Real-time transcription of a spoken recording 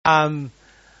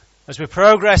As we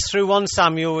progress through 1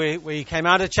 Samuel, we came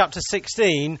out of chapter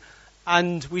 16,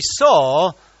 and we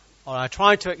saw, or I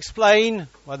tried to explain,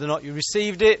 whether or not you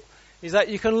received it, is that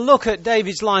you can look at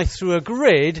David's life through a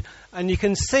grid, and you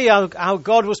can see how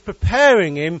God was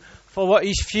preparing him for what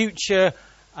his future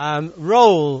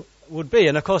role would be.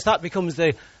 And of course that becomes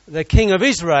the king of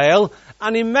Israel,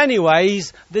 and in many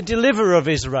ways the deliverer of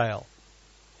Israel.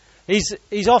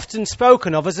 He's often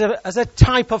spoken of as a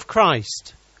type of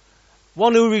Christ,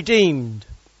 one who redeemed.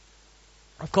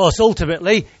 Of course,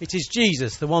 ultimately, it is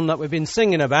Jesus, the one that we've been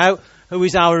singing about, who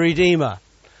is our Redeemer.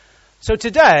 So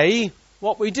today,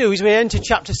 what we do is we enter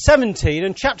chapter 17,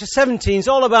 and chapter 17 is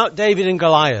all about David and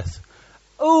Goliath.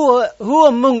 Who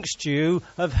amongst you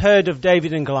have heard of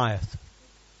David and Goliath?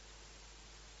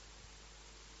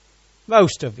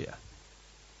 Most of you.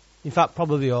 In fact,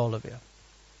 probably all of you.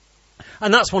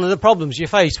 And that's one of the problems you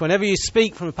face. Whenever you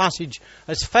speak from a passage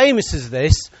as famous as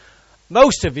this,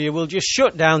 most of you will just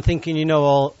shut down thinking you know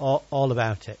all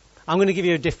about it. I'm going to give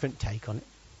you a different take on it.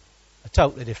 A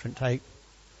totally different take.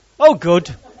 Oh, good.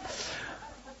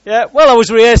 Yeah, well, I was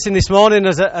rehearsing this morning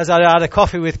as I had a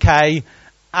coffee with Kay,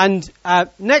 and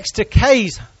next to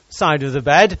Kay's side of the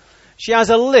bed, she has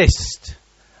a list.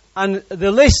 And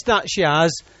the list that she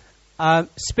has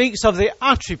speaks of the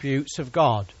attributes of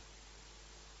God.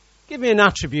 Give me an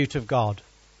attribute of God.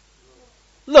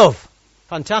 Love.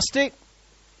 Fantastic.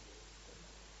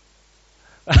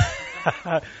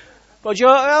 But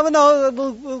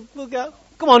we'll go.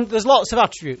 Come on, there's lots of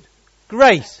attributes.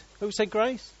 Grace. Who said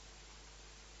grace?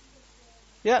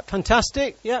 Yeah,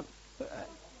 fantastic. Yeah.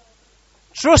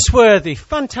 Trustworthy.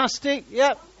 Fantastic.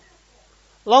 Yeah.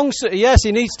 Yes,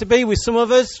 he needs to be with some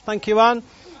of us. Thank you, Anne.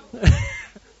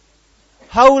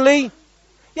 Holy.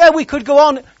 Yeah, we could go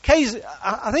on. Kay's,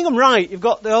 I think I'm right. You've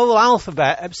got the whole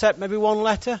alphabet except maybe one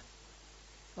letter.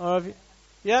 Or have you?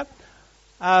 Yeah.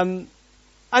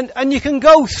 And you can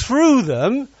go through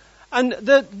them, and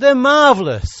they're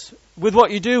marvellous with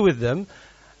what you do with them.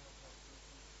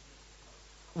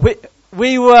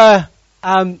 We were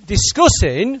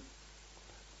discussing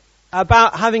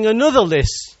about having another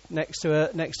list next to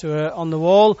her on the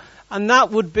wall, and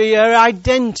that would be her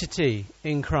identity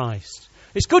in Christ.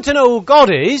 It's good to know who God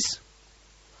is.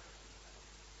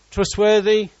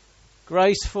 Trustworthy,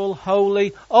 graceful,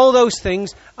 holy, all those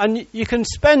things, and you can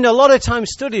spend a lot of time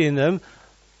studying them.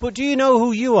 But do you know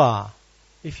who you are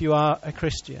if you are a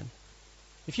Christian?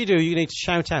 If you do, you need to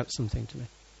shout out something to me.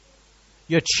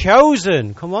 You're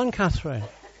chosen. Come on, Catherine.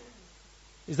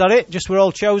 Is that it? Just we're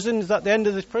all chosen? Is that the end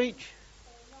of the preach?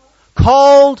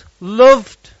 Called,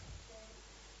 loved,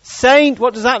 saint.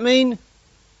 What does that mean?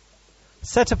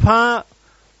 Set apart.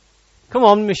 Come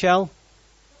on, Michelle.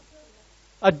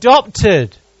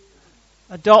 Adopted.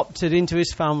 Adopted into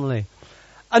his family.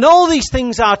 And all these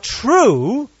things are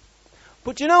true.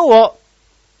 But you know what?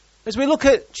 As we look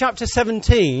at chapter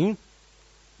 17,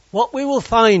 what we will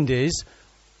find is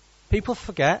people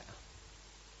forget.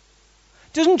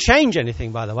 It doesn't change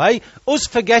anything, by the way. Us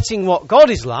forgetting what God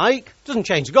is like doesn't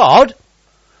change God.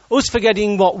 Us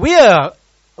forgetting what we're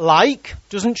like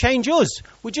doesn't change us.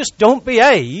 We just don't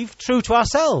behave true to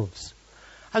ourselves.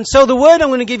 And so the word I'm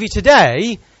going to give you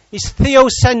today is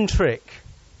theocentric.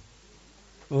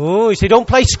 Oh, you say, don't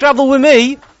play Scrabble with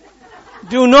me.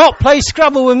 Do not play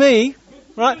Scrabble with me.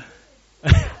 Right?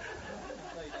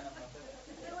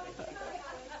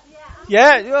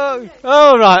 Yeah?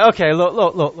 Oh, right. Okay,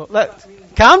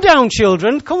 look. Calm down,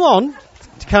 children. Come on.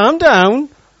 Calm down.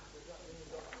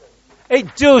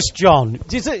 It does, John.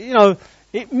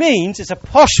 It means it's a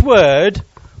posh word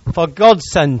for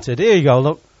God-centered. Here you go,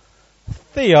 look.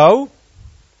 Theo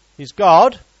is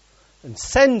God, and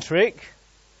centric.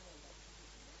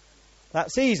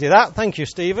 That's easy, that. Thank you,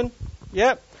 Stephen.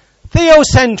 Yep.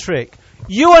 Theocentric.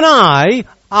 You and I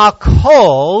are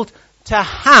called to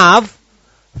have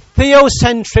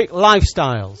theocentric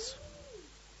lifestyles.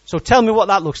 So tell me what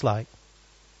that looks like.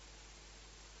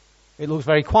 It looks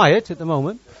very quiet at the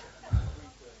moment.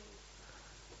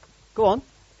 Go on.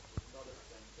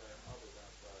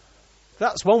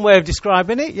 That's one way of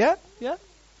describing it. Yeah.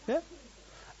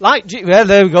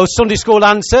 There we go. Sunday school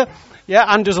answer. Yeah,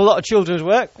 and does a lot of children's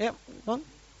work. Yeah.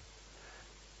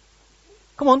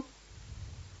 Come on.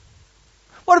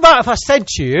 What about if I said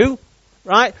to you,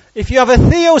 right, if you have a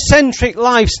theocentric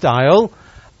lifestyle,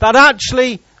 that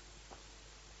actually,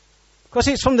 because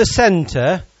it's from the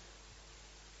centre,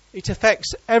 it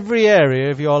affects every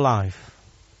area of your life.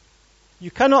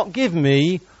 You cannot give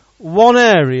me one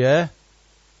area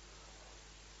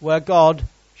where God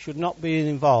should not be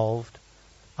involved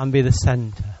and be the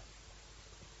centre.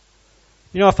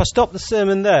 You know, if I stop the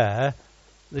sermon there,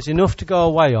 There's enough to go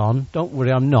away on. Don't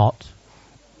worry, I'm not.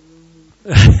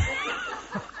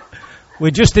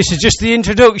 This is just the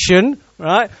introduction,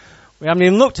 right? We haven't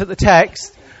even looked at the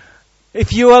text.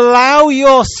 If you allow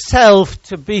yourself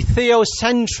to be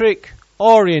theocentric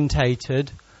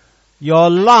orientated, your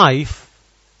life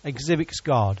exhibits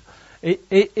God.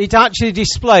 It actually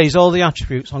displays all the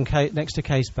attributes on next to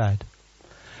Kay's bed.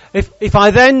 If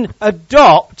I then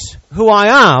adopt who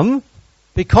I am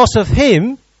because of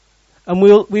him, and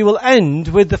we will end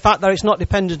with the fact that it's not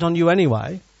dependent on you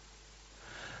anyway.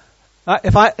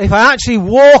 If I actually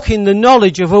walk in the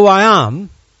knowledge of who I am,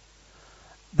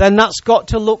 then that's got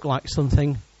to look like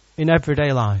something in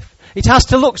everyday life. It has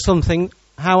to look something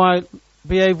how I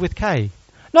behave with Kay.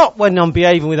 Not when I'm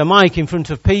behaving with a mic in front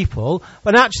of people,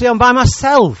 but actually I'm by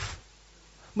myself.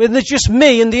 When there's just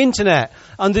me and the internet,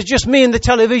 and there's just me and the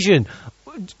television.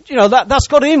 You know, that's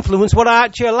got to influence what I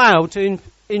actually allow to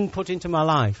input into my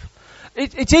life.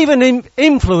 It even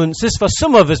influences, for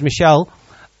some of us, Michelle,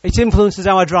 it influences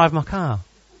how I drive my car.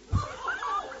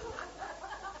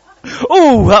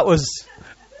 Oh, that was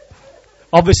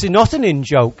obviously not an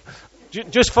in-joke.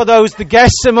 Just for the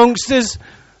guests amongst us,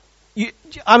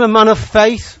 I'm a man of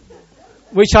faith,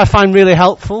 which I find really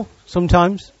helpful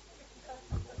sometimes.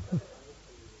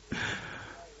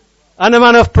 And a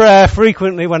man of prayer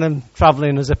frequently when I'm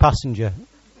travelling as a passenger.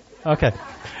 Okay.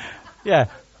 Yeah.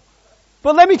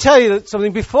 But let me tell you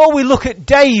something. Before we look at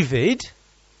David,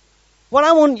 what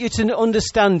I want you to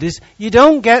understand is you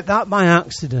don't get that by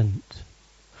accident.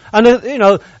 And,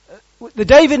 the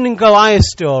David and Goliath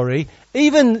story,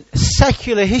 even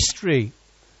secular history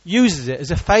uses it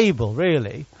as a fable,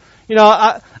 really.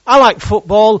 I like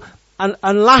football, and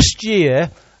last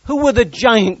year, who were the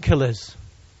giant killers?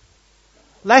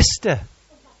 Leicester.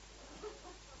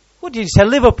 What did you say,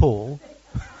 Liverpool?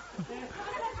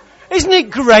 Isn't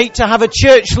it great to have a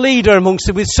church leader amongst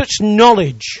them with such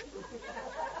knowledge?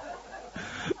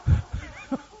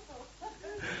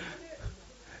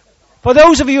 For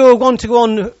those of you who want to go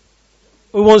on,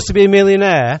 who wants to be a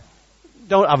millionaire,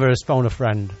 don't have her as phone a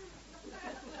friend.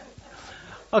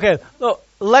 Okay, look,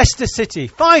 Leicester City,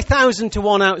 5,000 to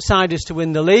 1 outsiders to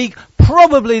win the league.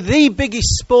 Probably the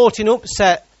biggest sporting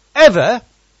upset ever,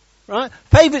 right?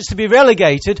 Favourites to be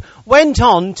relegated, went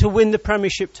on to win the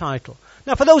Premiership title.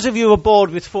 Now, for those of you who are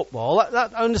bored with football, I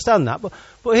understand that, but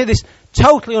hear this,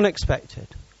 totally unexpected.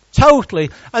 Totally.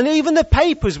 And even the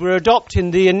papers were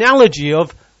adopting the analogy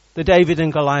of the David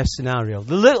and Goliath scenario.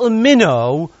 The little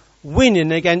minnow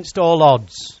winning against all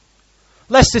odds.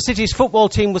 Leicester City's football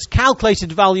team was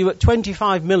calculated value at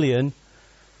 25 million.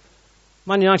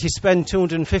 Man United spend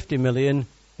 250 million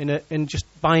in just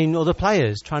buying other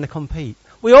players, trying to compete.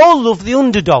 We all love the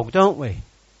underdog, don't we?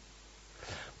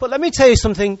 But let me tell you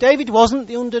something. David wasn't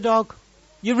the underdog.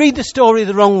 You read the story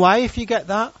the wrong way if you get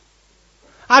that.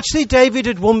 Actually, David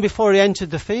had won before he entered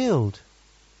the field.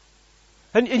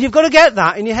 And you've got to get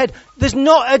that in your head. There's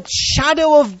not a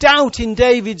shadow of doubt in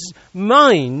David's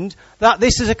mind that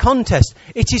this is a contest.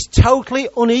 It is totally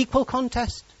unequal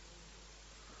contest.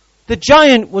 The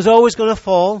giant was always going to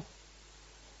fall.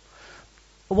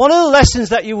 One of the lessons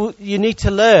that you need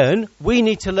to learn, we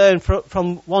need to learn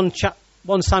from 1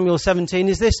 Samuel 17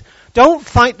 is this. Don't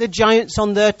fight the giants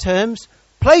on their terms.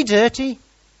 Play dirty.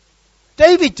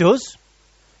 David does.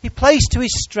 He plays to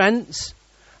his strengths.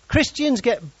 Christians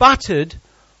get battered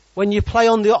when you play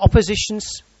on the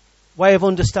opposition's way of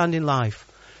understanding life.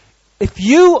 If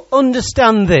you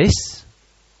understand this,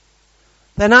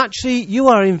 then actually you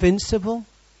are invincible.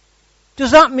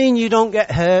 Does that mean you don't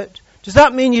get hurt? Does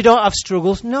that mean you don't have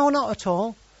struggles? No, not at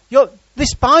all.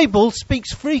 This Bible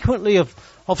speaks frequently of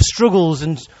struggles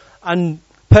and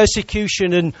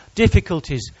persecution and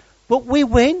difficulties. But we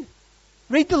win.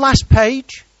 Read the last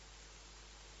page.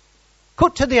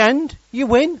 Cut to the end, you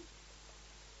win.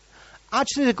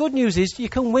 Actually, the good news is you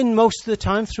can win most of the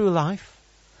time through life.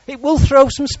 It will throw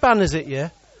some spanners at you.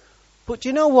 But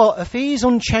you know what? If he is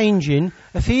unchanging,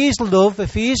 if he is love,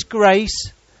 if he is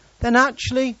grace, then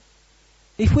actually,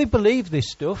 if we believe this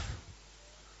stuff,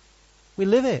 we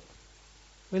live it.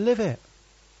 We live it.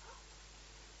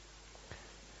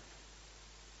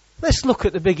 Let's look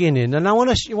at the beginning, and I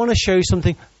want to show you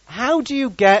something. How do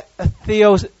you get a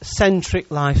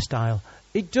theocentric lifestyle?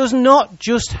 It does not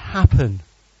just happen.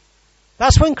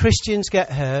 That's when Christians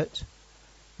get hurt.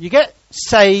 You get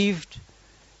saved.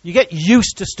 You get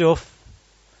used to stuff.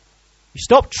 You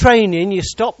stop training. You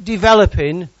stop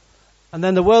developing. And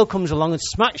then the world comes along and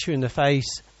smacks you in the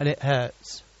face and it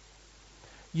hurts.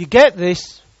 You get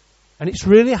this, and it's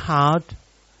really hard,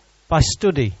 by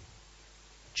study.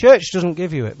 Church doesn't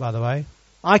give you it, by the way.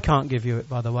 I can't give you it,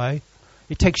 by the way.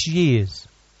 It takes years.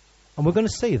 And we're going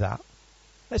to see that.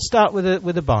 Let's start with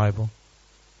the Bible.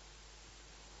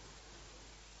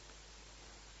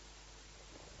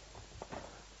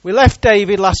 We left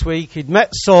David last week. He'd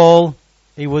met Saul.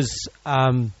 He was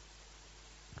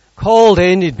called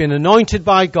in. He'd been anointed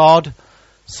by God.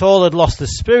 Saul had lost the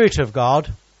Spirit of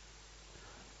God.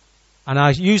 And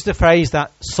I used the phrase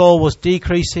that Saul was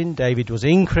decreasing, David was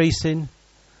increasing.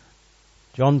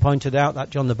 John pointed out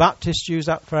that John the Baptist used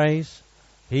that phrase.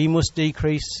 He must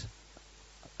decrease,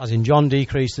 as in John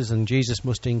decreases and Jesus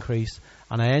must increase.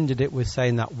 And I ended it with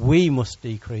saying that we must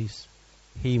decrease,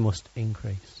 he must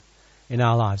increase in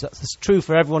our lives. That's true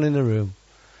for everyone in the room.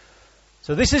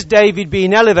 So this is David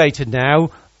being elevated now.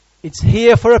 It's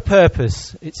here for a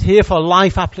purpose. It's here for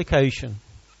life application.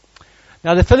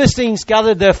 Now the Philistines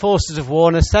gathered their forces of war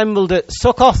and assembled at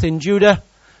Succoth in Judah.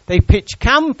 They pitched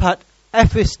camp at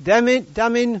Ephes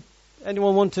Damin.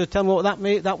 Anyone want to tell me what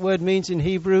that word means in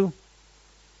Hebrew?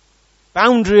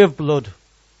 Boundary of blood.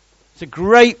 It's a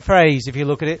great phrase if you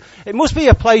look at it. It must be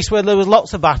a place where there was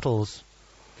lots of battles.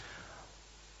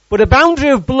 But a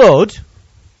boundary of blood,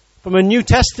 from a New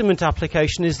Testament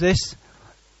application, is this: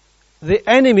 the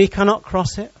enemy cannot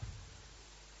cross it.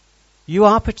 You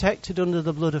are protected under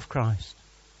the blood of Christ.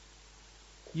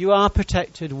 You are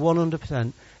protected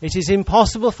 100%. It is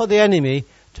impossible for the enemy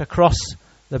to cross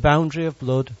the boundary of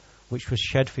blood which was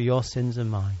shed for your sins and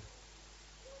mine.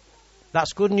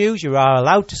 That's good news. You are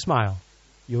allowed to smile.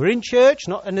 You're in church,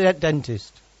 not in a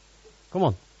dentist. Come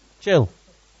on, chill.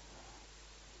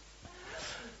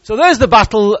 So there's the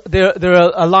battle. They're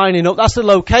lining up. That's the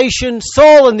location.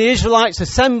 Saul and the Israelites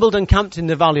assembled and camped in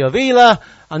the valley of Elah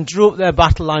and drew up their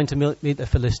battle line to meet the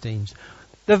Philistines.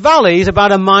 The valley is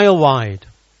about a mile wide.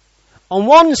 On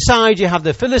one side you have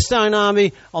the Philistine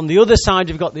army. On the other side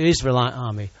you've got the Israelite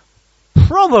army.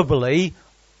 Probably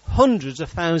hundreds of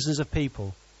thousands of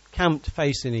people camped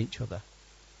facing each other.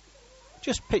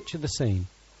 Just picture the scene.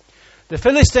 The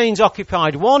Philistines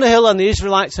occupied one hill and the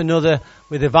Israelites another,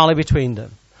 with a valley between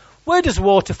them. Where does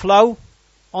water flow?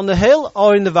 On the hill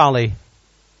or in the valley?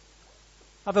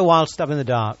 Have a wild stab in the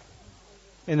dark.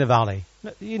 In the valley.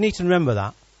 You need to remember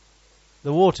that.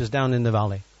 The water's down in the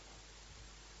valley.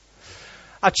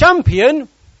 A champion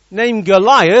named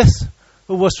Goliath,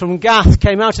 who was from Gath,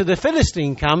 came out of the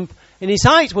Philistine camp, and his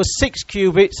height was 6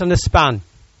 cubits and a span.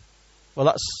 Well,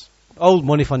 that's old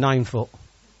money for 9 foot.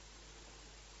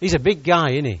 He's a big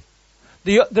guy, isn't he?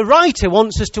 The writer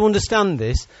wants us to understand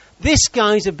this. This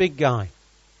guy's a big guy.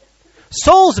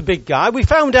 Saul's a big guy. We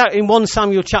found out in 1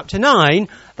 Samuel chapter 9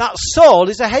 that Saul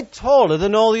is a head taller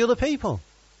than all the other people.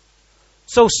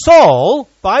 So Saul,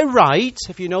 by right,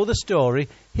 if you know the story,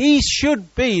 he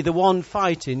should be the one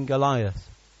fighting Goliath.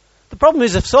 The problem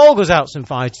is if Saul goes out and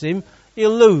fights him,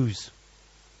 he'll lose.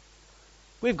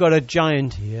 We've got a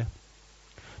giant here.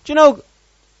 Do you know,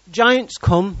 giants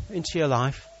come into your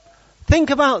life. Think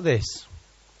about this.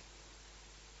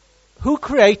 Who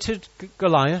created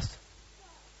Goliath?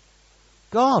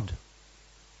 God.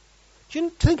 Do you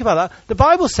think about that? The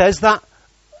Bible says that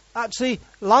actually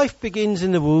life begins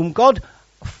in the womb. God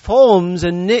forms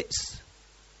and knits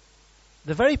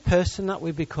the very person that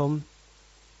we become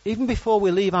even before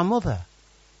we leave our mother.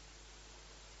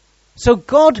 So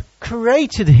God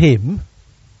created him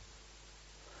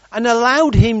and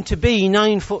allowed him to be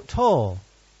 9 foot tall.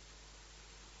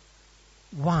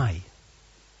 Why?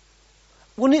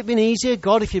 Wouldn't it have been easier,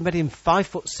 God, if you made him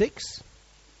 5'6"?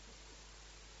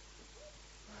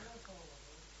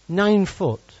 9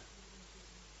 foot.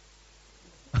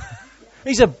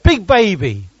 He's a big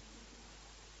baby.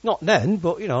 Not then,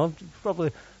 but,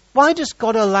 probably. Why does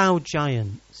God allow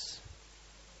giants?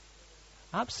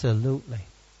 Absolutely.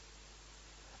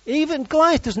 Even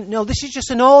Goliath doesn't know. This is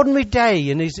just an ordinary day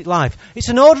in his life. It's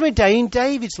an ordinary day in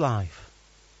David's life.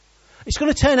 It's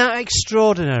going to turn out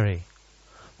extraordinary.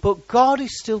 But God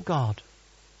is still God.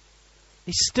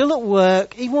 He's still at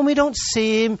work, even when we don't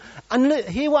see him. And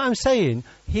hear what I'm saying.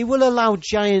 He will allow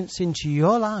giants into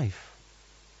your life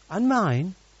and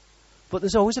mine. But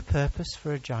there's always a purpose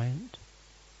for a giant.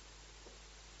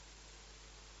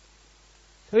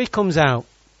 So he comes out,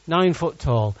 9 foot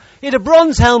tall. He had a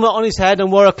bronze helmet on his head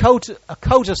and wore a coat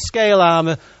of scale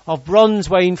armour of bronze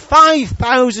weighing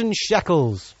 5,000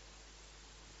 shekels.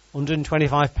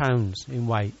 125 pounds in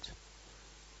weight.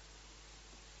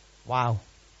 Wow.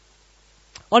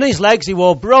 On his legs he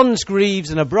wore bronze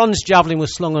greaves and a bronze javelin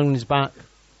was slung on his back.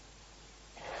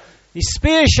 His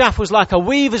spear shaft was like a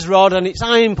weaver's rod and its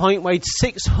iron point weighed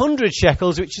 600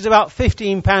 shekels, which is about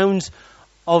 15 pounds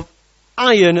of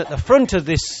iron at the front of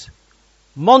this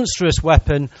monstrous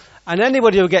weapon, and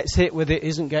anybody who gets hit with it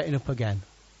isn't getting up again.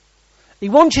 He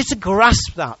wants you to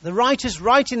grasp that. The writer's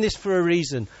writing this for a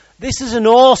reason. This is an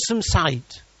awesome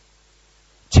sight.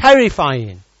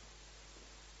 Terrifying.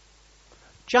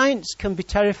 Giants can be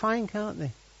terrifying, can't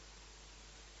they?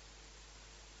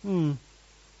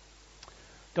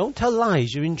 Don't tell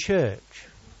lies, you're in church.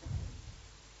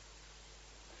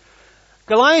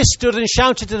 Goliath stood and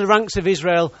shouted to the ranks of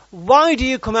Israel, "Why do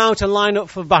you come out and line up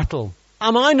for battle?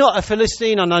 Am I not a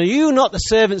Philistine, and are you not the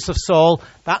servants of Saul?"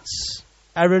 That's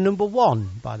error number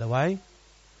 1, by the way.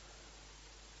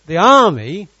 The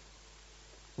army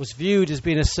was viewed as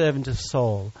being a servant of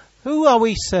Saul. Who are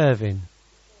we serving?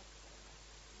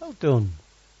 Well done.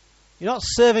 You're not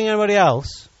serving anybody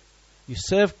else. You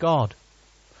serve God.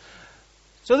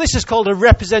 So this is called a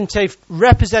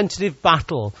representative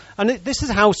battle. And this is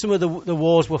how some of the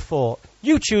wars were fought.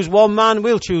 You choose one man,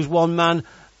 we'll choose one man.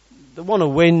 The one who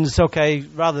wins, okay,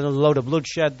 rather than a load of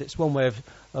bloodshed, that's one way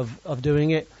of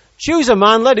doing it. Choose a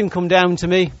man, let him come down to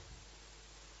me.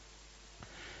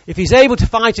 If he's able to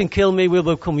fight and kill me, we'll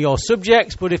become your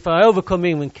subjects. But if I overcome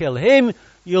him and kill him,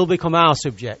 you'll become our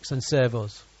subjects and serve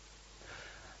us.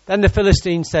 Then the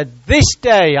Philistines said, "This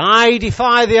day I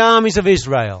defy the armies of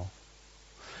Israel."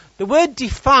 The word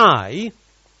defy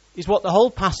is what the whole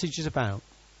passage is about.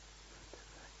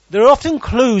 There are often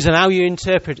clues in how you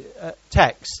interpret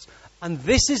text, and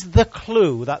this is the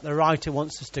clue that the writer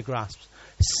wants us to grasp.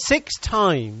 6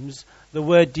 times the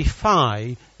word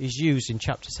defy is used in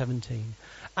chapter 17.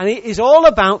 And it is all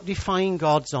about defying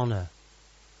God's honour.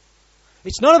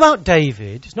 It's not about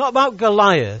David, it's not about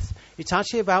Goliath, it's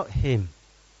actually about him.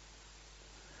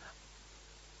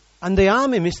 And the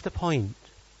army missed the point.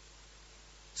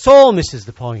 Saul misses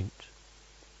the point.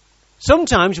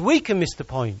 Sometimes we can miss the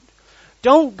point.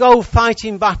 Don't go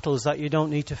fighting battles that you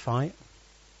don't need to fight.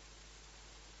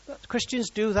 Christians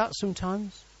do that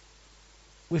sometimes.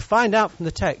 We find out from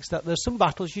the text that there's some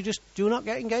battles you just do not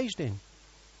get engaged in.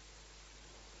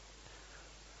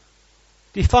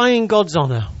 Defying God's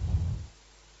honour.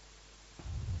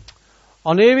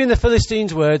 On hearing the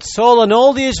Philistines' words, Saul and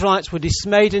all the Israelites were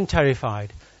dismayed and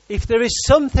terrified. If there is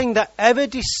something that ever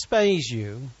dismays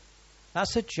you,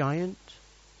 that's a giant.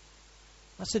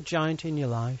 That's a giant in your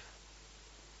life.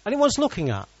 And it wants looking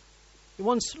at. It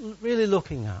wants really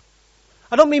looking at.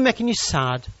 I don't mean making you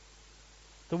sad.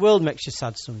 The world makes you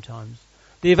sad sometimes.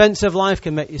 The events of life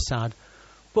can make you sad.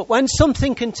 But when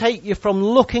something can take you from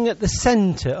looking at the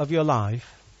centre of your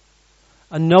life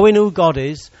and knowing who God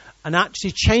is and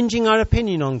actually changing our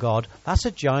opinion on God, that's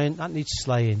a giant. That needs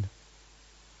slaying.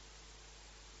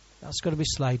 That's got to be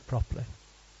slayed properly.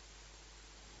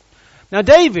 Now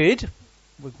David,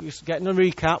 we're just getting a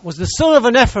recap, was the son of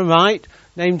an Ephraimite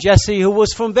named Jesse, who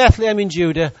was from Bethlehem in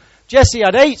Judah. Jesse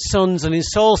had 8 sons, and in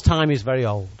Saul's time he's very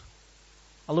old.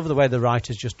 I love the way the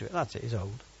writers just do it. That's it, he's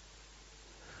old.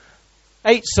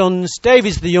 8 sons,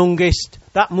 David's the youngest.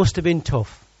 That must have been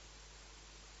tough.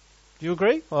 Do you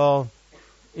agree? Or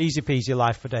easy peasy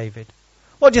life for David?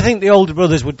 What do you think the older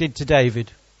brothers did to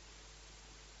David?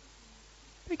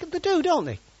 They do, don't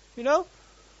they? You know?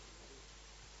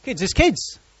 Kids is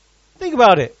kids. Think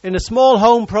about it. In a small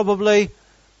home, probably.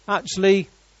 Actually,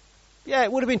 yeah,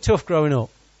 it would have been tough growing up.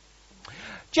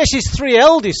 Jesse's 3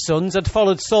 eldest sons had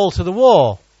followed Saul to the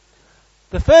war.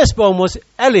 The firstborn was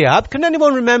Eliab. Can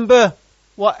anyone remember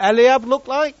what Eliab looked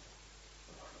like?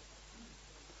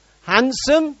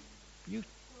 Handsome.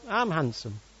 I'm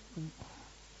handsome.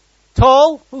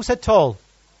 Tall. Who said tall?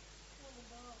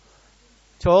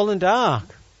 Tall and dark.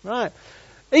 Right.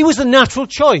 He was the natural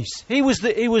choice. He was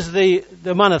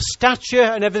the man of stature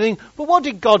and everything. But what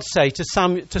did God say to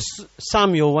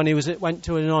Samuel when he went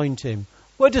to anoint him?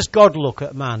 Where does God look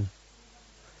at man?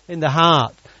 In the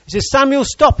heart. He says, Samuel,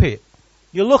 stop it.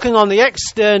 You're looking on the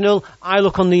external, I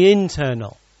look on the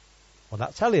internal. Well,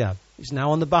 that's Eliab. He's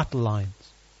now on the battle lines.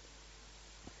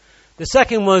 The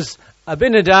second was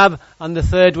Abinadab, and the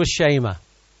third was Shammah.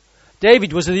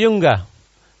 David was the younger.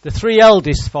 The 3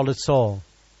 eldest followed Saul.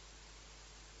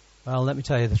 Well, let me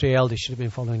tell you, the 3 eldest should have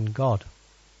been following God.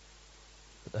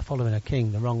 But they're following a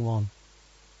king, the wrong one.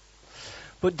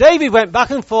 But David went back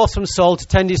and forth from Saul to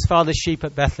tend his father's sheep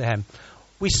at Bethlehem.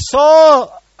 We saw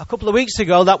a couple of weeks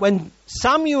ago that when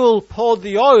Samuel poured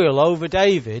the oil over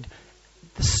David,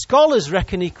 the scholars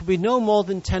reckon he could be no more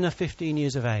than 10 or 15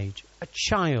 years of age. A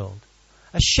child.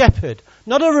 A shepherd.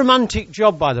 Not a romantic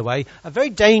job, by the way. A very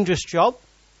dangerous job.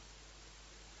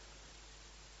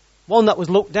 One that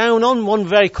was looked down on. One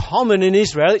very common in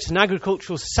Israel. It's an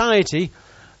agricultural society.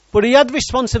 But he had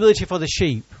responsibility for the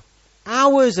sheep.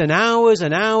 Hours and hours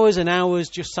and hours and hours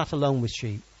just sat alone with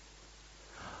sheep.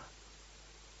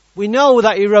 We know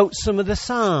that he wrote some of the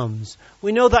Psalms.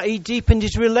 We know that he deepened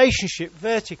his relationship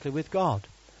vertically with God.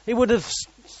 He would have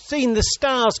seen the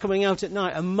stars coming out at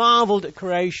night and marvelled at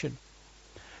creation.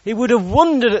 He would have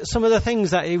wondered at some of the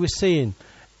things that he was seeing,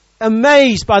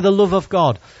 amazed by the love of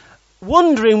God,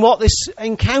 wondering what this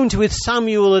encounter with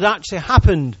Samuel had actually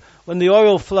happened when the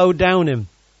oil flowed down him.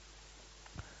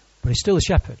 But he's still a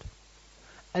shepherd.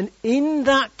 And in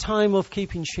that time of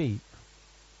keeping sheep,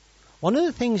 one of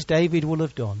the things David would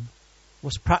have done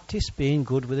was practice being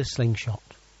good with a slingshot.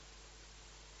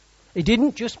 He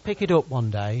didn't just pick it up one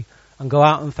day and go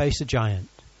out and face a giant.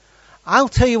 I'll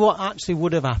tell you what actually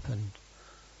would have happened.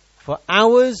 For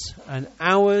hours and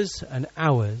hours and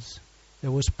hours,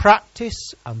 there was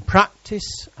practice and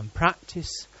practice and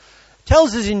practice. It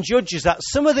tells us in Judges that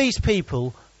some of these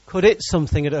people could hit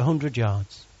something at 100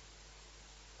 yards.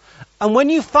 And when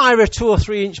you fire a 2 or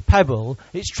 3 inch pebble,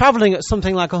 it's travelling at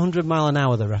something like 100 miles an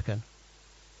hour, they reckon.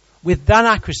 With that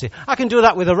accuracy. I can do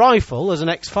that with a rifle as an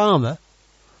ex-farmer,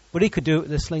 but he could do it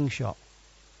with a slingshot.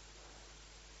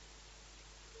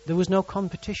 There was no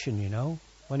competition,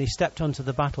 when he stepped onto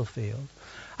the battlefield.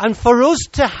 And for us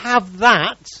to have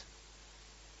that,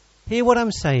 hear what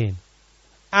I'm saying.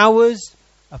 Hours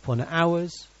upon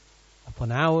hours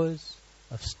upon hours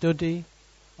of study,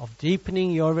 of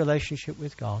deepening your relationship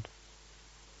with God.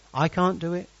 I can't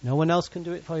do it. No one else can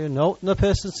do it for you. No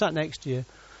person sat next to you.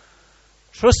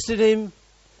 Trusted him,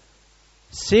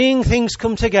 seeing things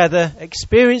come together,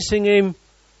 experiencing him.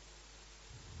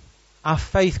 Our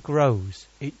faith grows.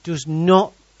 It does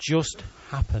not just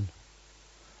happen.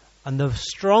 And the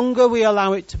stronger we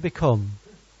allow it to become,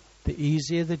 the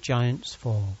easier the giants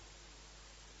fall.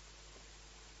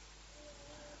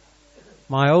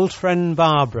 My old friend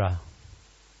Barbara,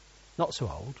 not so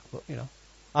old, but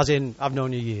as in I've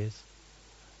known you years,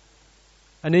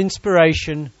 an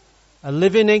inspiration, a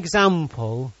living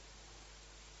example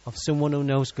of someone who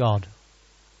knows God.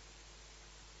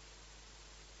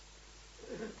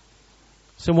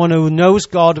 Someone who knows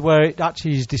God where it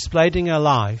actually is displayed in her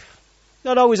life.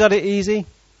 Not always had it easy.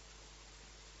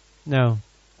 No.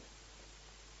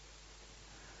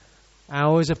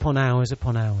 Hours upon hours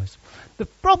upon hours. The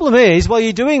problem is, while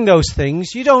you're doing those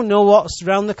things, you don't know what's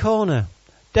around the corner.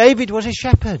 David was a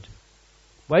shepherd,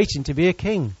 waiting to be a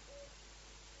king.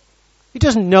 He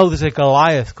doesn't know there's a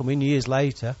Goliath coming years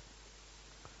later.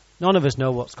 None of us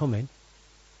know what's coming.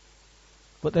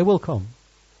 But they will come.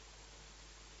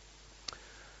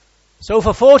 So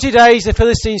for 40 days the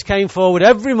Philistines came forward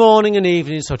every morning and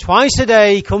evening. So twice a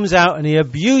day he comes out and he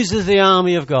abuses the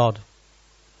army of God.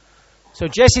 So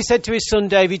Jesse said to his son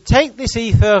David, take this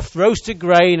ephah of roasted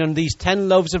grain and these 10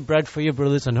 loaves of bread for your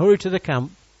brothers and hurry to the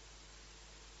camp.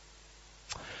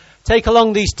 Take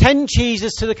along these 10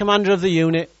 cheeses to the commander of the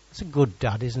unit. It's a good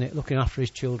dad, isn't it? Looking after his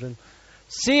children.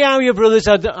 See how your brothers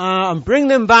are and bring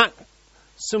them back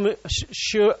some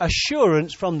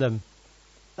assurance from them.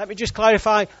 Let me just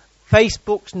clarify.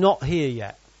 Facebook's not here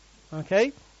yet.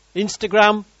 Okay?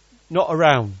 Instagram, not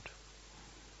around.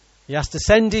 He has to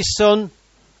send his son.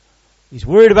 He's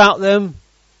worried about them.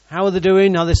 How are they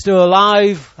doing? Are they still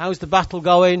alive? How's the battle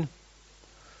going?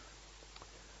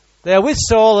 They are with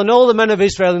Saul and all the men of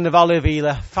Israel in the valley of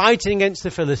Elah, fighting against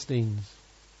the Philistines.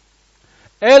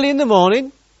 Early in the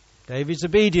morning, David's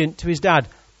obedient to his dad.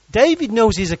 David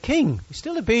knows he's a king. He's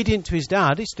still obedient to his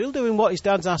dad. He's still doing what his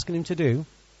dad's asking him to do.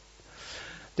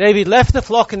 David left the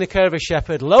flock in the care of a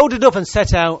shepherd, loaded up and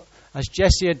set out as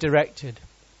Jesse had directed.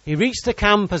 He reached the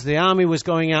camp as the army was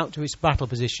going out to its battle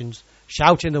positions,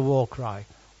 shouting the war cry,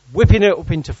 whipping it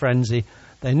up into frenzy.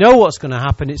 They know what's going to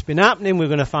happen. It's been happening. We're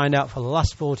going to find out for the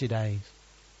last 40 days.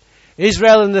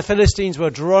 Israel and the Philistines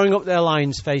were drawing up their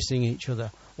lines facing each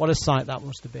other. What a sight that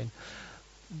must have been.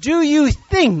 Do you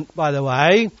think, by the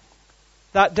way,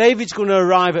 that David's going to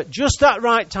arrive at just that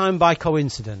right time by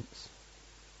coincidence?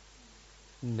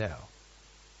 No.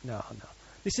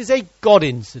 This is a God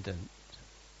incident.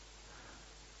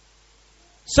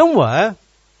 Somewhere,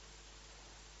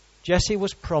 Jesse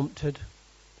was prompted,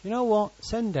 you know what,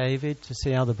 send David to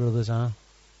see how the brothers are.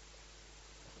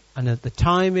 And at the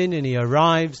timing, and he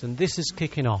arrives, and this is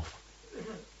kicking off.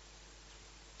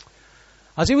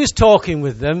 As he was talking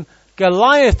with them,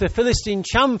 Goliath, the Philistine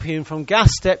champion from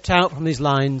Gath, stepped out from his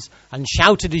lines and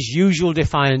shouted his usual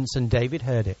defiance, and David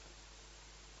heard it.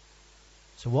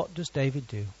 So what does David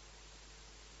do?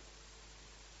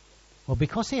 Well,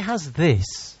 because he has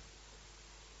this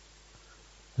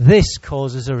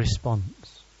causes a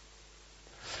response.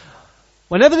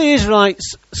 Whenever the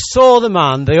Israelites saw the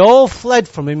man, they all fled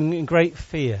from him in great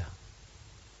fear.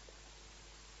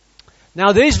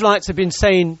 Now the Israelites have been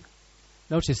saying,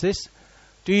 notice this,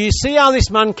 Do you see how this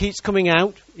man keeps coming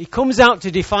out? He comes out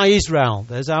to defy Israel.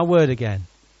 There's our word again.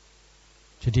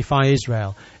 To defy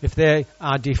Israel. If they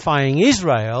are defying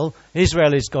Israel,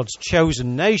 Israel is God's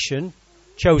chosen nation,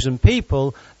 chosen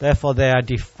people, therefore they are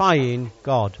defying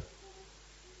God.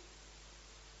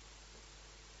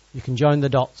 You can join the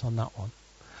dots on that one.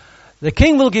 The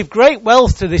king will give great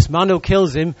wealth to this man who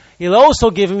kills him. He'll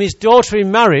also give him his daughter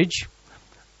in marriage.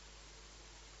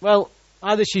 Well,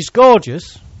 either she's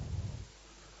gorgeous,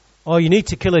 or you need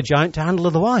to kill a giant to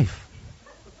handle the wife.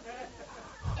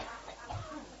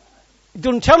 It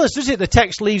doesn't tell us, does it? The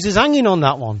text leaves us hanging on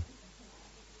that one.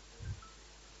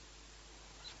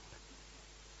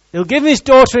 He'll give him his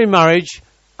daughter in marriage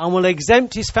and will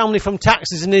exempt his family from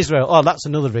taxes in Israel. Oh, that's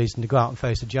another reason to go out and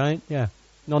face a giant. Yeah,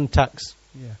 non-tax.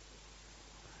 Yeah.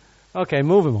 Okay,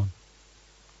 moving on.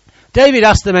 David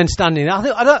asked the men standing.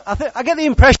 I get the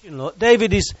impression, look,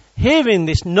 David is hearing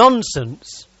this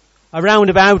nonsense around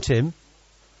about him.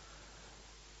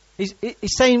 He's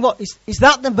saying, what? Is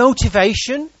that the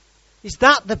motivation? Is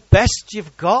that the best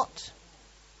you've got?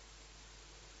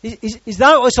 Is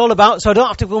that what it's all about? So I don't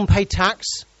have to go and pay tax.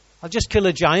 I'll just kill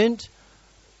a giant.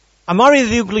 I marry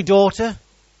the ugly daughter.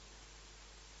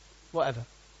 Whatever.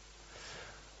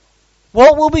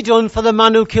 What will be done for the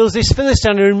man who kills this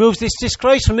Philistine and removes this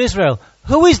disgrace from Israel?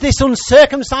 Who is this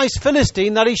uncircumcised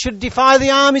Philistine that he should defy the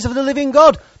armies of the living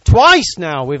God? Twice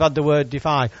now we've had the word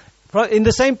defy in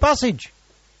the same passage.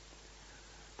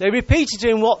 They repeated to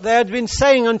him what they had been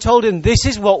saying and told him, this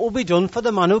is what will be done for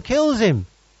the man who kills him.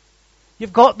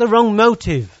 You've got the wrong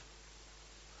motive.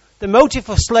 The motive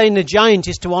for slaying the giant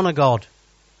is to honour God.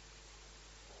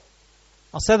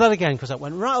 I'll say that again because that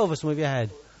went right over some of your head.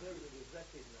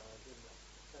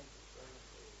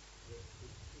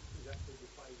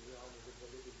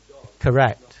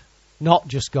 Correct. Not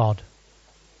just God.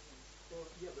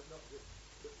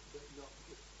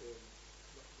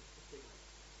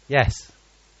 Yes.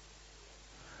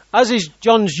 As is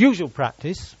John's usual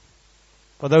practice,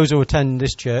 for those who attend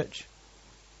this church,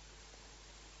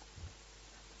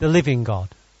 the living God.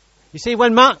 You see,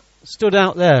 when Matt stood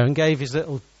out there and gave his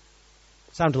little,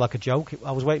 sounded like a joke,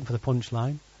 I was waiting for the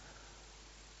punchline.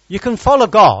 You can follow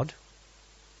God.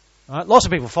 Right? Lots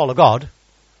of people follow God.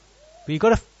 But you've got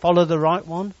to follow the right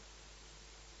one.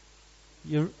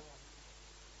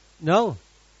 No.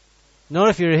 Not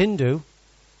if you're a Hindu.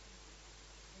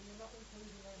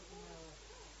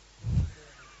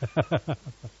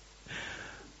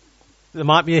 There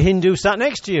might be a Hindu sat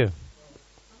next to you.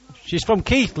 She's from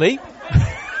Keighley.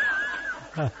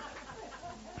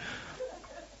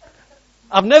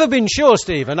 I've never been sure,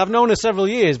 Stephen. I've known her several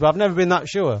years, but I've never been that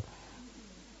sure.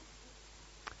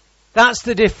 That's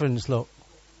the difference, look.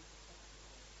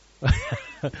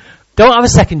 Don't have a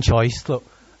second choice, look.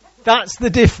 That's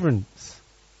the difference.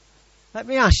 Let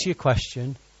me ask you a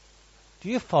question. Do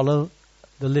you follow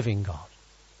the living God?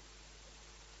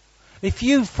 If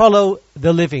you follow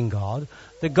the living God,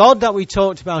 the God that we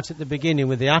talked about at the beginning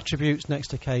with the attributes next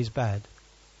to Kay's bed,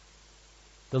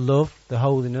 the love, the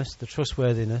holiness, the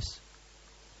trustworthiness,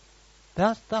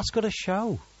 that's got to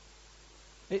show.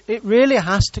 It really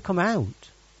has to come out.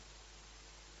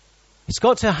 It's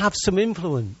got to have some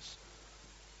influence.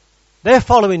 They're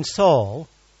following Saul.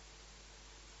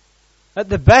 At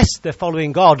the best, they're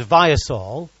following God via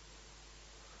Saul.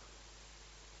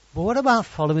 But what about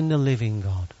following the living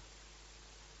God?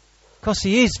 Because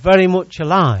he is very much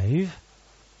alive.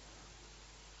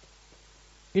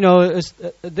 You know, as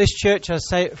this church, I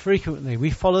say it frequently, we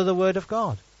follow the Word of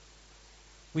God.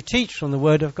 We teach from the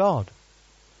Word of God.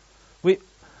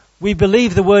 We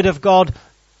believe the Word of God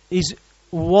is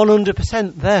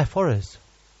 100% there for us.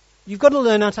 You've got to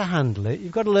learn how to handle it.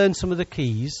 You've got to learn some of the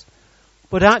keys.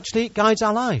 But actually it guides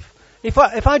our life. If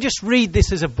I just read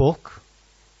this as a book,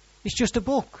 it's just a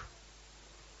book.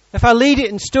 If I read it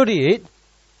and study it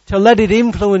to let it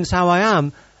influence how I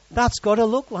am, that's got to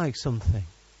look like something.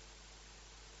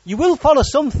 You will follow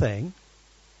something.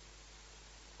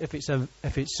 If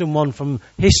it's someone from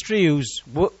history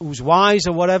who's wise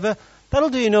or whatever, that'll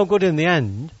do you no good in the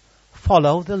end.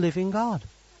 Follow the living God.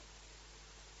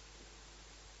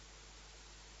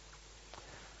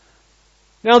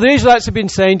 Now the Israelites have been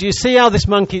saying, do you see how this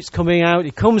man keeps coming out?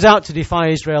 He comes out to defy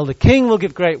Israel. The king will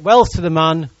give great wealth to the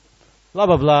man. Blah,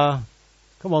 blah, blah.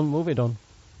 Come on, move it on.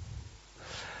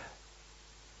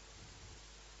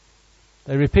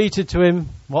 They repeated to him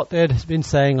what they had been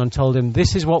saying and told him,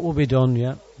 this is what will be done.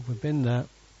 Yeah, we've been there.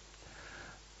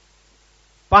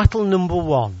 Battle number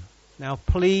 1. Now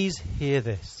please hear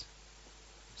this.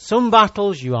 Some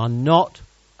battles you are not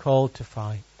called to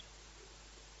fight.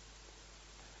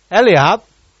 Eliab,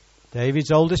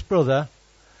 David's oldest brother,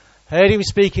 heard him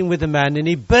speaking with the men, and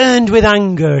he burned with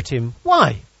anger at him.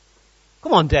 Why?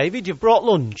 Come on, David, you've brought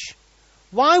lunch.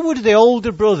 Why would the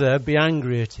older brother be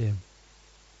angry at him?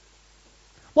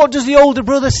 What does the older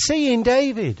brother see in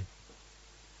David?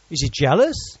 Is he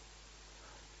jealous?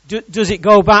 Does it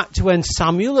go back to when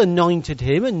Samuel anointed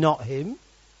him and not him?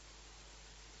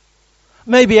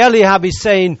 Maybe Eliab is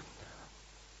saying,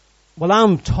 well,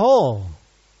 I'm tall.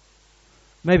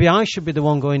 Maybe I should be the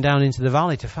one going down into the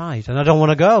valley to fight, and I don't want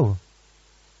to go.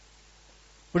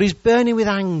 But he's burning with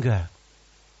anger.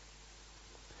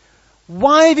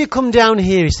 Why have you come down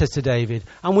here, he says to David,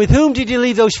 and with whom did you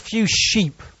leave those few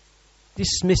sheep?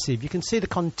 Dismissive. You can see the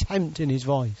contempt in his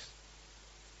voice.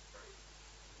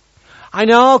 I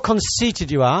know how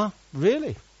conceited you are,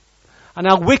 really, and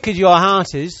how wicked your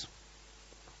heart is.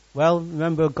 Well,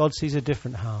 remember, God sees a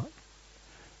different heart.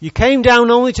 You came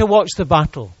down only to watch the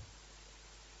battle.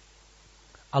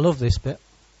 I love this bit.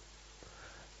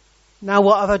 Now,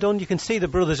 what have I done? You can see the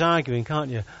brothers arguing,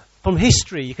 can't you? From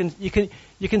history, you can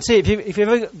see if you've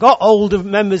ever got older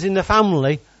members in the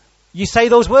family, you say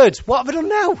those words. What have I done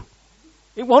now?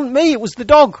 It wasn't me, it was the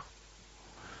dog.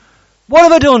 What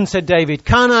have I done, said David.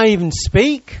 Can't I even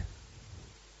speak?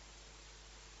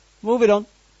 Move it on.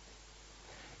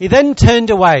 He then turned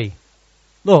away.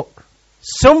 Look,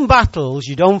 some battles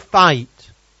you don't fight.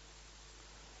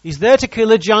 He's there to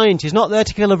kill a giant. He's not there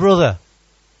to kill a brother.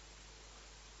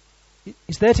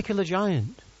 He's there to kill a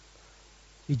giant.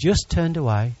 He just turned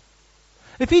away.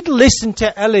 If he'd listened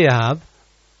to Eliab,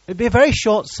 it'd be a very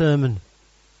short sermon.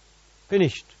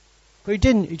 Finished. But he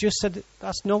didn't. He just said,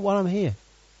 that's not why I'm here.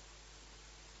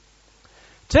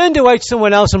 Turned away to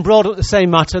someone else and brought up the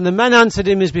same matter, and the men answered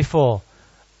him as before.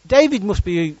 David must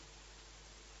be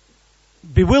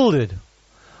bewildered.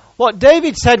 What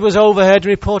David said was overheard and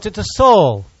reported to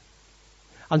Saul.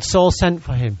 And Saul sent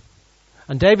for him.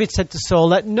 And David said to Saul,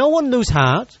 let no one lose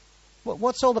heart.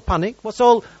 What's all the panic? What's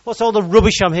all the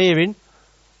rubbish I'm hearing?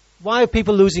 Why are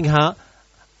people losing heart?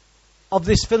 Of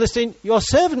this Philistine, your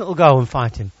servant will go and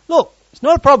fight him. Look, it's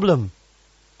not a problem.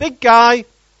 Big guy,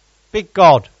 big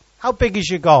God. How big is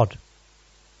your God?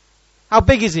 How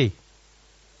big is he?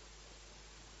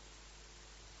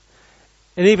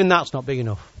 And even that's not big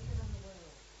enough.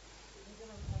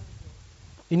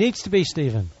 He needs to be,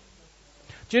 Stephen.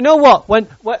 Do you know what?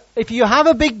 If you have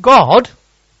a big God,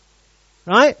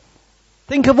 right?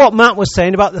 Think of what Matt was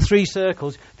saying about the 3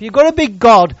 circles. If you've got a big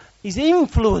God, his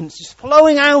influence is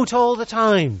flowing out all the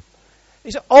time.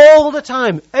 It's all the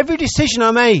time. Every decision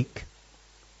I make,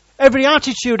 every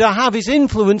attitude I have is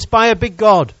influenced by a big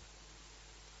God.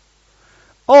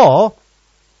 Or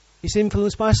it's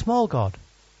influenced by a small God.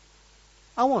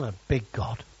 I want a big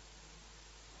God.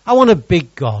 I want a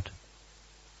big God.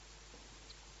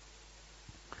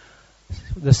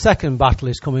 The second battle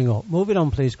is coming up. Move it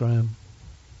on, please, Graham.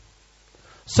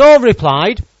 Saul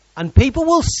replied, and people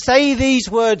will say these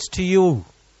words to you.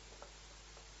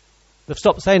 They've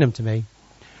stopped saying them to me.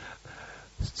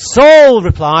 Saul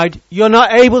replied, you're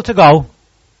not able to go.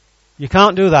 You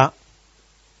can't do that.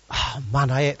 Oh,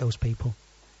 man, I hate those people.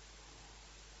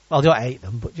 Well, I don't hate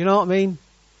them, but you know what I mean?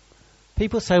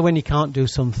 People say when you can't do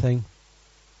something.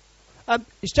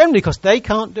 It's generally because they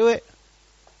can't do it.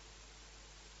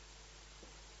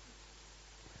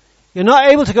 You're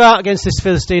not able to go out against this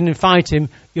Philistine and fight him.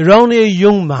 You're only a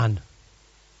young man.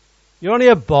 You're only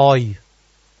a boy.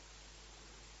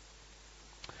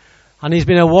 And he's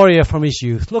been a warrior from his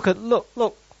youth. Look.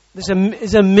 There's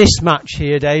a mismatch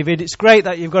here, David. It's great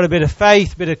that you've got a bit of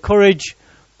faith, a bit of courage,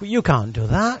 but you can't do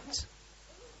that.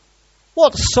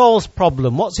 What's Saul's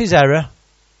problem? What's his error?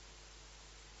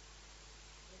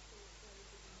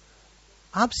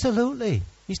 Absolutely.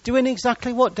 He's doing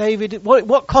exactly what David...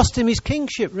 What cost him his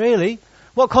kingship, really?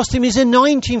 What cost him his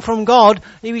anointing from God?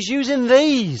 He was using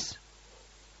these.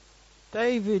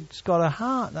 David's got a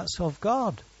heart that's of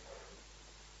God.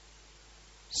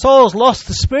 Saul's lost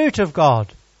the Spirit of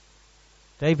God.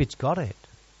 David's got it.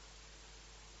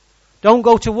 Don't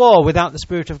go to war without the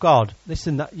Spirit of God.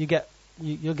 Listen, that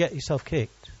you'll get yourself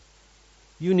kicked.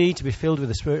 You need to be filled with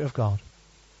the Spirit of God.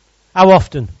 How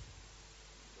often?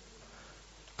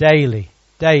 Daily.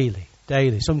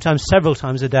 Sometimes several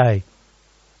times a day.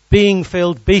 Be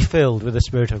filled with the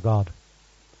Spirit of God.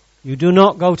 You do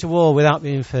not go to war without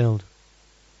being filled.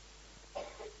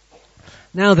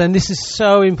 Now then, this is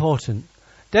so important.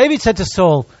 David said to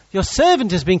Saul, your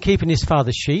servant has been keeping his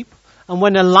father's sheep, and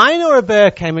when a lion or a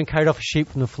bear came and carried off a sheep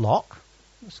from the flock,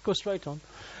 let's go straight on,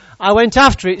 I went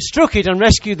after it, struck it and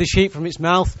rescued the sheep from its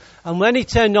mouth, and when he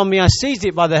turned on me, I seized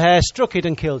it by the hair, struck it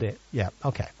and killed it. Yeah,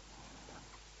 okay.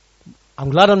 I'm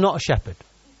glad I'm not a shepherd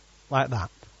like that.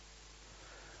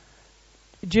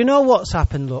 Do you know what's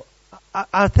happened? Look,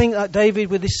 I think that David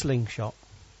with his slingshot,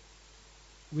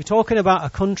 we're talking about a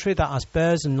country that has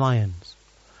bears and lions.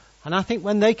 And I think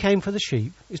when they came for the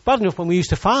sheep, it's bad enough when we used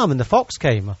to farm and the fox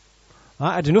came.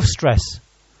 I had enough stress.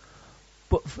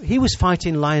 But he was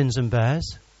fighting lions and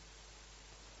bears.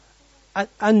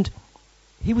 And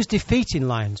he was defeating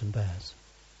lions and bears.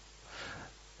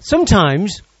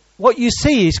 Sometimes what you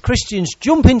see is Christians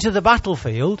jump into the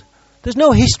battlefield. There's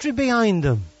no history behind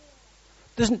them.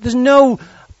 There's no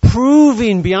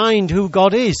proving behind who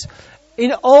God is.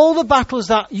 In all the battles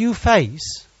that you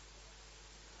face,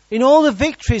 in all the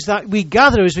victories that we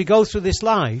gather as we go through this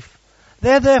life,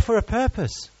 they're there for a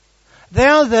purpose. They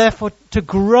are there to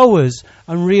grow us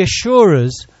and reassure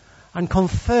us and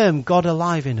confirm God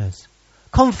alive in us.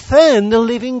 Confirm the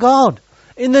living God.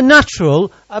 In the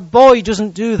natural, a boy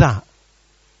doesn't do that.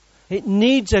 It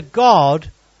needs a God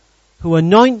who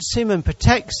anoints him and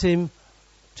protects him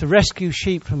to rescue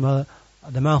sheep from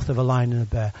the mouth of a lion and a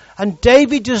bear. And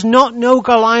David does not know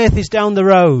Goliath is down the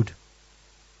road.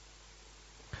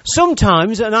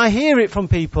 Sometimes, and I hear it from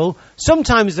people,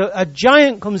 sometimes a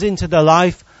giant comes into their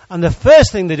life and the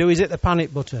first thing they do is hit the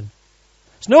panic button.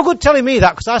 It's no good telling me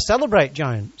that because I celebrate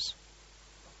giants.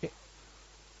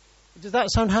 Does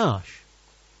that sound harsh?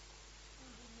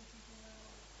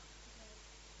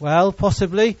 Well,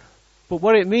 possibly. But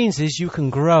what it means is you can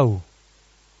grow.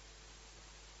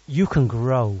 You can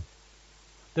grow.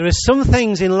 There are some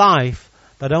things in life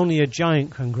that only a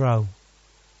giant can grow.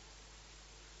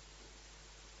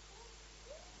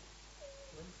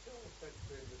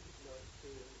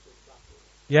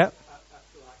 Yeah.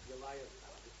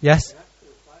 Yes.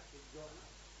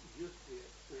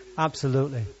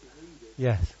 Absolutely.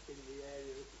 Yes.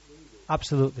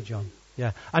 Absolutely, John.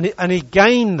 Yeah. And he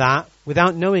gained that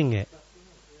without knowing it.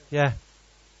 Yeah.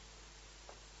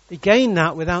 He gained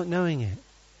that without knowing it.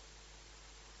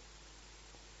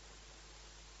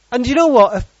 And you know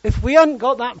what? If we hadn't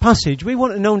got that passage, we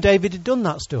wouldn't have known David had done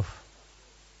that stuff.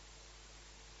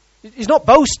 He's not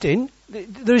boasting.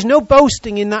 There is no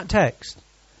boasting in that text.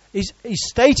 He's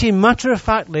stating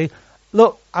matter-of-factly,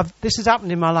 look, this has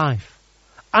happened in my life.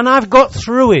 And I've got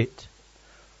through it.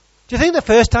 Do you think the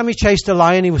first time he chased a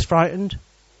lion he was frightened?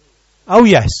 Oh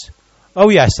yes. Oh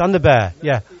yes, and the bear.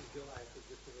 Yeah.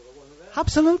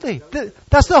 Absolutely.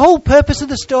 That's the whole purpose of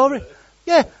the story.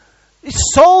 Yeah.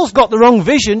 Saul's got the wrong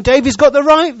vision. David's got the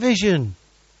right vision.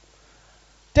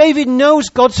 David knows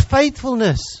God's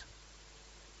faithfulness.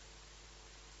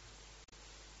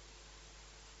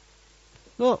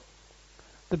 Look,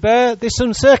 the bear, this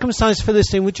uncircumcised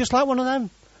Philistine was just like one of them.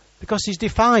 Because he's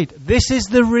defied. This is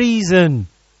the reason.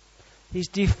 He's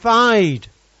defied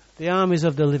the armies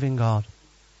of the living God.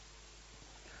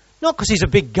 Not because he's a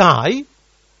big guy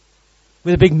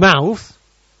with a big mouth,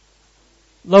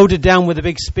 loaded down with a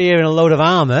big spear and a load of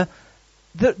armour.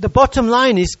 The bottom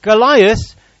line is,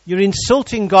 Goliath, you're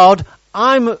insulting God.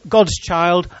 I'm God's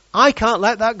child. I can't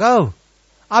let that go.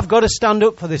 I've got to stand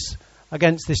up for this,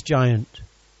 against this giant.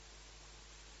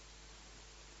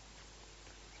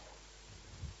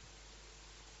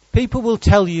 People will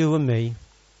tell you and me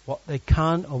what they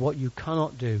can or what you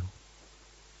cannot do.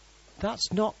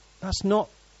 That's not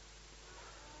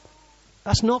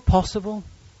possible.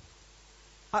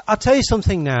 I'll tell you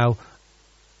something now.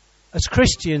 As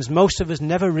Christians, most of us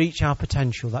never reach our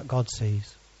potential that God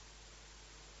sees.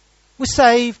 We're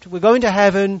saved, we're going to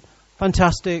heaven,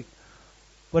 fantastic.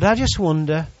 But I just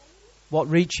wonder what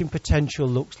reaching potential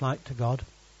looks like to God.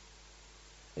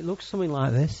 It looks something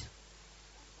like this.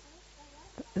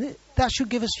 That should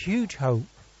give us huge hope.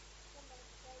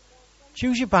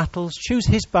 Choose your battles, choose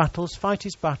his battles, fight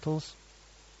his battles.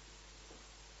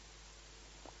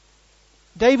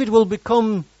 David will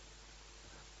become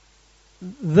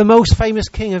the most famous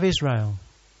king of Israel.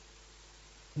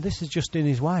 This is just in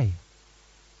his way.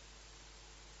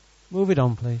 Move it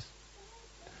on, please.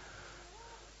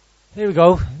 Here we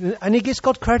go. And he gives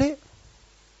God credit.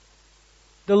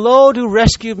 The Lord who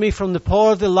rescued me from the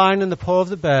paw of the lion and the paw of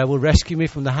the bear will rescue me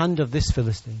from the hand of this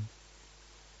Philistine.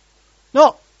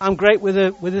 Not, I'm great with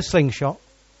a slingshot.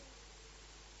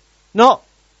 Not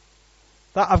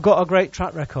that I've got a great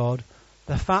track record.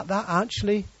 The fact that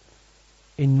actually,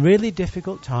 in really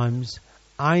difficult times,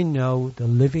 I know the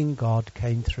living God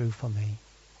came through for me.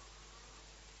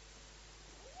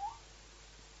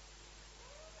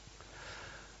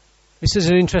 This is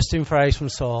an interesting phrase from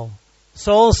Saul.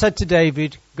 Saul said to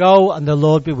David, "Go and the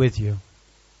Lord be with you."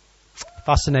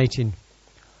 Fascinating.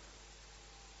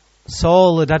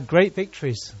 Saul had great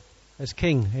victories as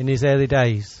king in his early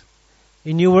days.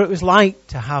 He knew what it was like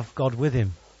to have God with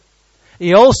him.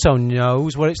 He also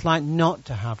knows what it's like not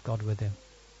to have God with him.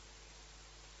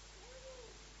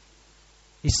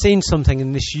 He's seen something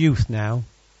in this youth now.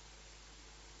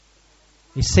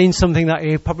 He's seen something that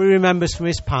he probably remembers from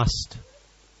his past.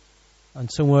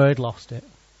 And somewhere he'd lost it.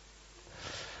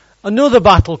 Another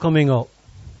battle coming up.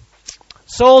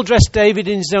 Saul dressed David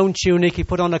in his own tunic. He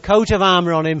put on a coat of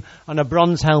armour on him and a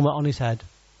bronze helmet on his head.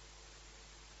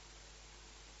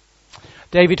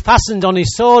 David fastened on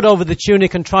his sword over the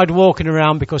tunic and tried walking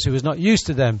around because he was not used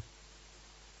to them.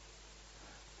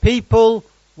 People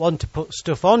want to put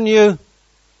stuff on you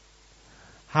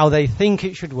how they think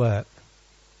it should work.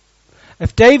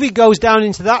 If David goes down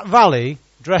into that valley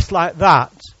dressed like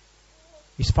that,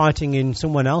 he's fighting in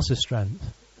someone else's strength.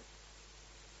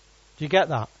 Do you get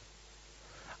that?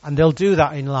 And they'll do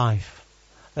that in life.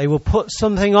 They will put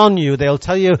something on you. They'll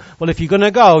tell you, well, if you're going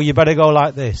to go, you better go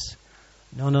like this.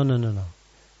 No.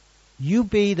 You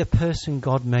be the person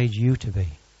God made you to be.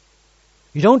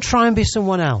 You don't try and be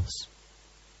someone else.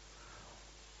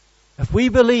 If we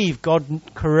believe God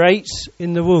creates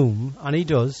in the womb, and He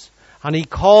does, and He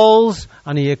calls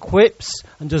and He equips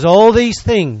and does all these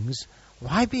things,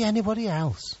 why be anybody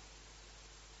else?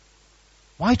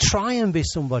 Why try and be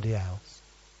somebody else?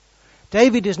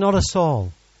 David is not a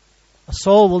Saul. A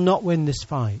Saul will not win this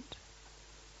fight.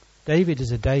 David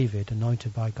is a David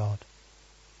anointed by God.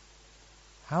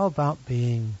 How about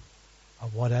being a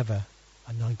whatever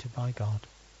anointed by God?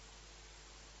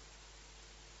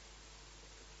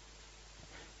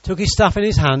 Took his staff in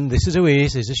his hand. This is who he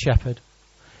is. He's a shepherd.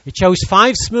 He chose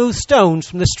 5 smooth stones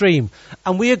from the stream.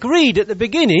 And we agreed at the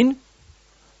beginning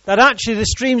that actually the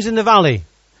stream's in the valley.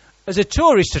 As a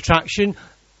tourist attraction,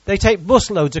 they take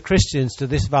busloads of Christians to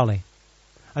this valley.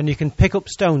 And you can pick up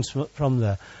stones from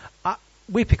there.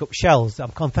 We pick up shells.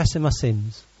 I'm confessing my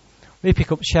sins. We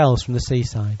pick up shells from the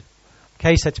seaside.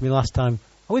 Kay said to me last time,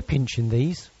 are we pinching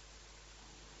these?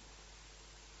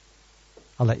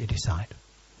 I'll let you decide.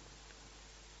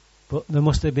 But there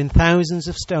must have been thousands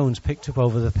of stones picked up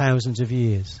over the thousands of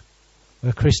years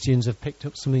where Christians have picked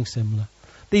up something similar.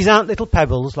 These aren't little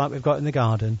pebbles like we've got in the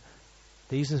garden.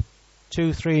 These are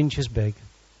 2-3 inches big.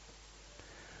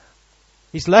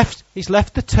 He's left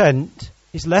the tent.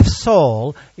 He's left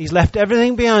Saul, he's left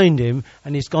everything behind him,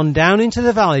 and he's gone down into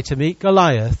the valley to meet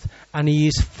Goliath, and he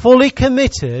is fully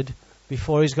committed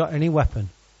before he's got any weapon.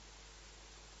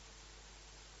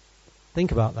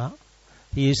 Think about that.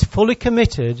 He is fully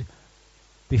committed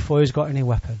before he's got any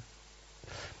weapon.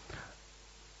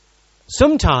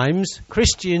 Sometimes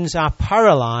Christians are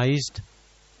paralyzed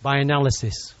by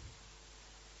analysis.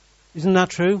 Isn't that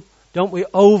true? Don't we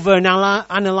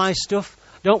over-analyze stuff?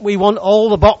 Don't we want all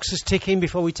the boxes ticking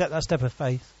before we take that step of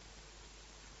faith?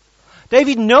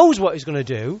 David knows what he's going to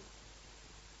do.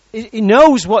 He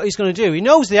knows what he's going to do. He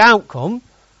knows the outcome.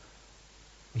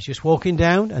 He's just walking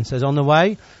down and says on the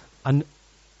way, and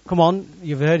come on,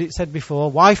 you've heard it said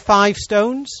before, why 5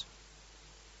 stones?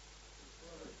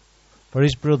 For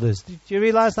his brothers. Do you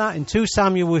realise that? In 2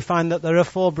 Samuel we find that there are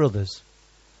 4 brothers.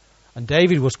 And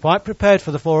David was quite prepared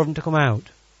for the 4 of them to come out.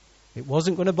 It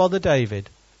wasn't going to bother David.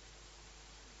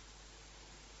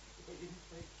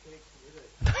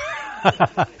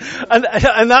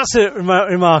 and that's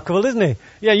remarkable, isn't it?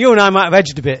 Yeah, you and I might have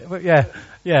edged a bit, but yeah,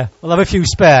 we'll have a few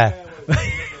spare.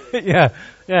 yeah.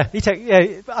 I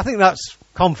think that's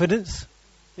confidence.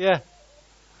 Yeah.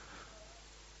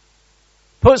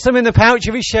 Puts them in the pouch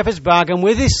of his shepherd's bag, and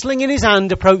with his sling in his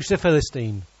hand, approached the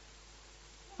Philistine.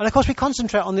 And of course, we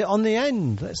concentrate on the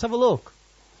end. Let's have a look.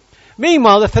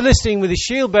 Meanwhile, the Philistine, with his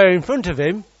shield bearer in front of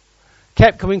him,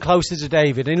 kept coming closer to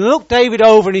David. And he looked David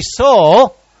over, and he saw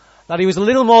that he was a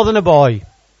little more than a boy.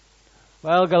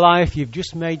 Well, Goliath, you've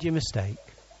just made your mistake.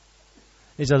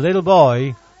 He's a little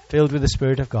boy filled with the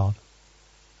Spirit of God.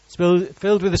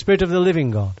 Filled with the Spirit of the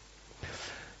living God.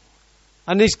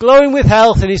 And he's glowing with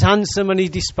health, and he's handsome, and he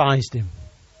despised him.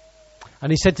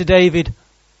 And he said to David,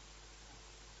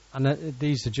 and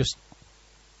these are just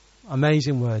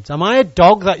amazing words, am I a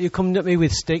dog that you come at me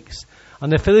with sticks?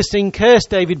 And the Philistine cursed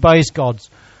David by his gods.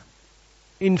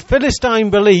 In Philistine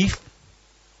belief,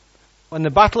 when the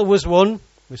battle was won,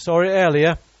 we saw it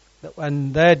earlier, that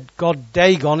when their god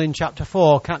Dagon in chapter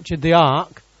 4 captured the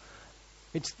ark,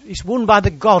 it's won by the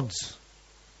gods.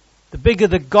 The bigger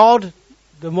the god,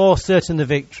 the more certain the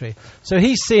victory. So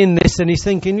he's seeing this and he's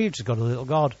thinking, you've just got a little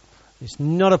god. It's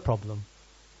not a problem.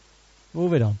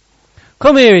 Moving on.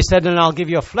 Come here, he said, and I'll give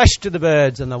your flesh to the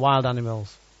birds and the wild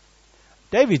animals.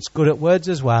 David's good at words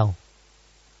as well.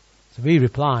 So he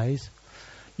replies,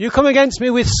 you come against me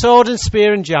with sword and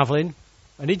spear and javelin.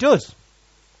 And he does.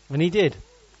 And he did.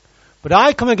 But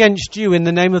I come against you in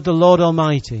the name of the Lord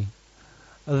Almighty,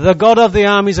 the God of the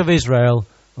armies of Israel,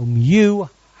 whom you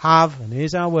have, and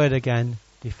here's our word again,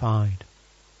 defied.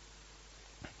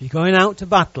 If you're going out to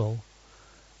battle,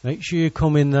 make sure you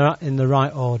come in the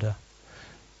right order.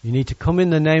 You need to come in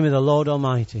the name of the Lord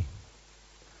Almighty.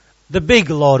 The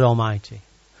big Lord Almighty.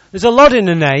 There's a lot in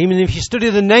the name, and if you study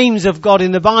the names of God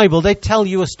in the Bible, they tell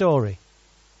you a story.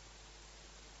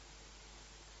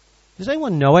 Does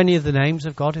anyone know any of the names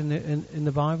of God in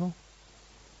the Bible?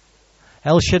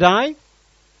 El Shaddai?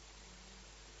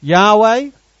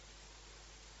 Yahweh?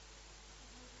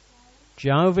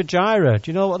 Jehovah Jireh.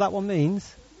 Do you know what that one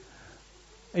means?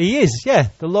 He is, yeah.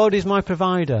 The Lord is my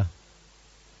provider.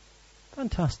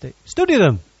 Fantastic. Study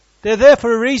them. They're there for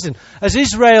a reason. As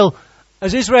Israel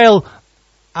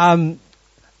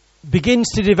begins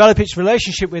to develop its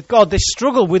relationship with God, they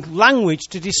struggle with language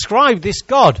to describe this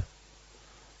God.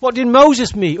 What did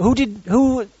Moses mean?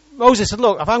 Moses said,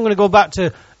 look, if I'm going to go back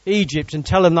to Egypt and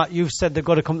tell them that you've said they've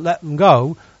got to come, let them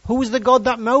go, who was the God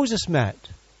that Moses met?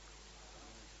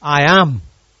 I am.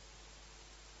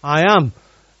 I am.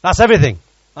 That's everything.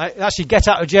 That's your get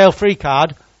out of jail free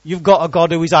card. You've got a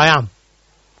God who is I am.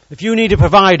 If you need a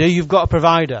provider, you've got a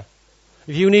provider.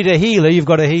 If you need a healer, you've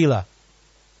got a healer.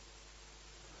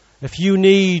 If you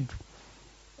need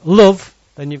love,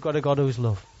 then you've got a God who is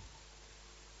love.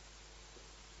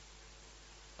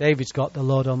 David's got the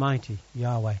Lord Almighty,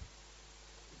 Yahweh.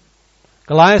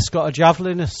 Goliath's got a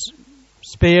javelin, a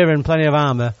spear and plenty of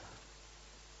armour.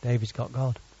 David's got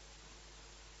God,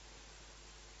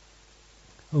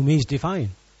 whom he's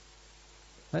defying.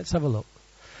 Let's have a look.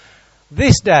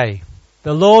 This day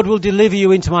the Lord will deliver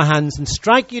you into my hands and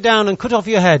strike you down and cut off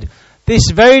your head.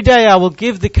 This very day I will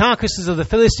give the carcasses of the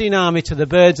Philistine army to the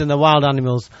birds and the wild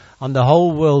animals, and the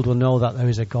whole world will know that there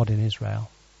is a God in Israel.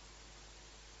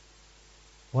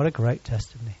 What a great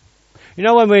testimony. You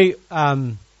know, when we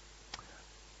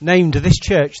named this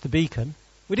church the Beacon,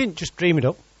 we didn't just dream it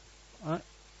up. Right?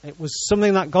 It was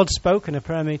something that God spoke in a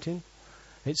prayer meeting.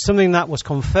 It's something that was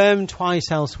confirmed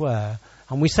twice elsewhere.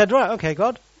 And we said, right, okay,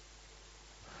 God.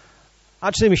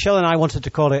 Actually, Michelle and I wanted to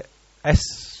call it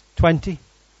S20.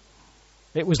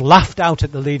 It was laughed out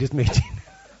at the leaders' meeting.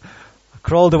 I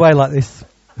crawled away like this.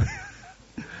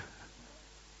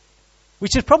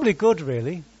 Which is probably good,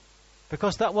 really,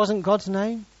 because that wasn't God's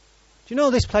name. Do you know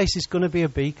this place is going to be a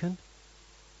beacon?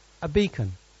 A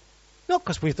beacon. Not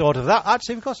because we thought of that,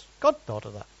 actually because God thought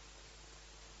of that.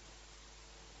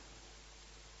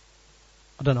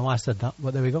 I don't know why I said that,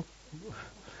 but there we go.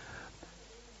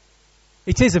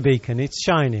 It is a beacon, it's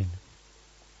shining.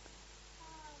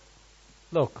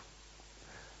 Look.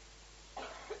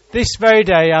 This very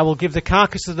day I will give the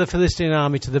carcass of the Philistine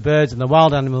army to the birds and the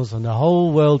wild animals, and the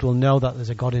whole world will know that there's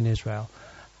a God in Israel.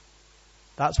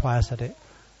 That's why I said it.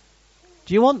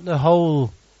 Do you want the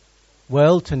whole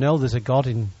world to know there's a God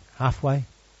in halfway?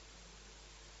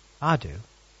 I do.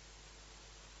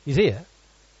 He's here.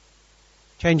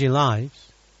 Changing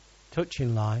lives.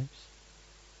 Touching lives.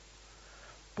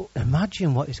 But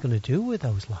imagine what he's going to do with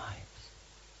those lives.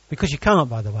 Because you can't,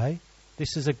 by the way.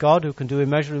 This is a God who can do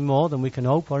immeasurably more than we can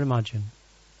hope or imagine.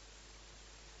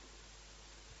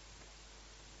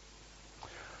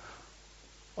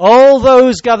 All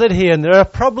those gathered here, and there are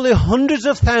probably hundreds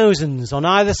of thousands on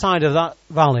either side of that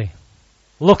valley,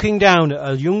 looking down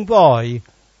at a young boy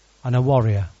and a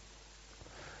warrior,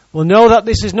 will know that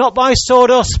this is not by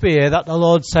sword or spear that the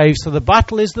Lord saves, for the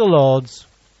battle is the Lord's,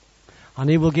 and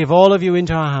he will give all of you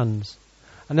into our hands.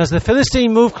 And as the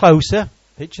Philistine moved closer,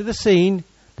 picture the scene,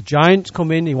 the giants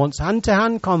come in, he wants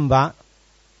hand-to-hand combat,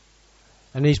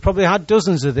 and he's probably had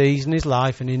dozens of these in his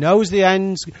life, and he knows the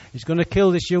ends, he's going to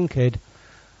kill this young kid.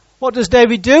 What does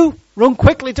David do? Run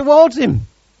quickly towards him.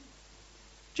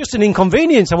 Just an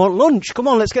inconvenience, I want lunch, come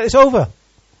on, let's get this over.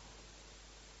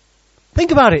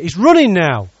 Think about it, he's running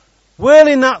now,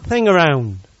 whirling that thing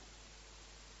around.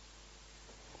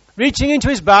 Reaching into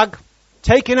his bag,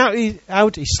 taking out, he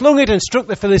slung it and struck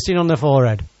the Philistine on the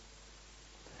forehead.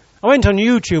 I went on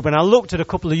YouTube and I looked at a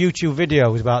couple of YouTube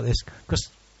videos about this, because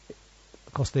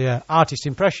of course the artist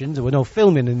impressions, there were no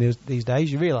filming in these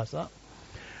days, you realise that.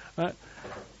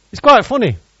 It's quite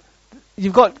funny.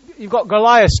 You've got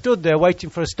Goliath stood there waiting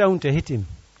for a stone to hit him.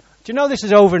 Do you know this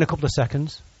is over in a couple of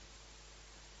seconds?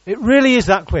 It really is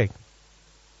that quick.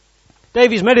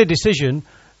 David's made a decision.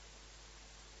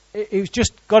 He's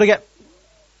just got to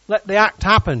let the act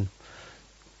happen.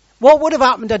 What would have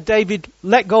happened had David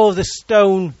let go of the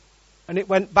stone and it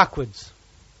went backwards?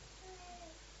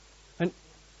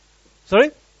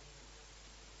 Sorry?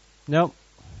 No.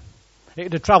 It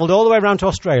would have travelled all the way around to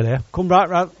Australia, come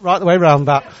right the way around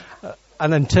back,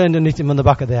 and then turned and hit him on the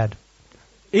back of the head.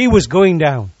 He was going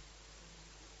down.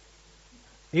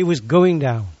 He was going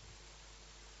down.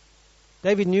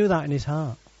 David knew that in his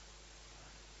heart.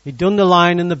 He'd done the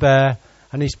lion and the bear,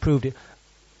 and He's proved it.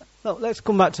 Look, let's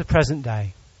come back to present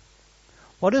day.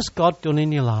 What has God done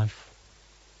in your life?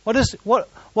 What has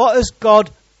God,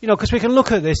 because we can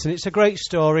look at this and it's a great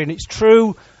story and it's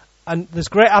true and there's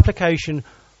great application,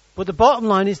 but the bottom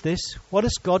line is this: what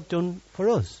has God done for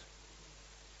us?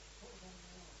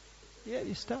 Yeah,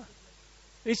 you start.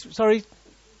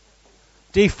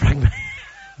 Defragment.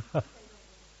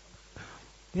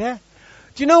 Yeah.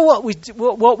 Do you know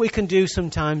what we can do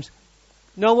sometimes?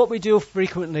 Know what we do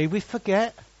frequently? We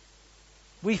forget.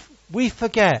 We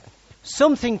forget.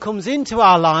 Something comes into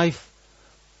our life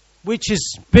which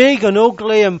is big and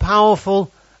ugly and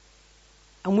powerful,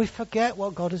 and we forget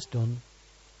what God has done.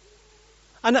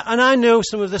 And I know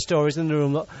some of the stories in the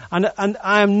room, and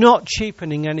I am not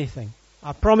cheapening anything.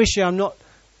 I promise you, I'm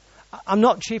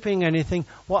not cheapening anything.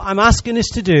 What I'm asking us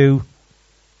to do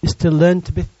is to learn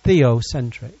to be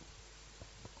theocentric.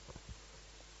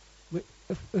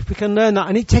 If we can learn that,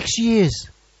 and it takes years.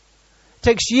 It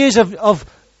takes years of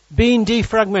being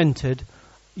defragmented,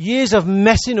 years of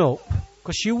messing up,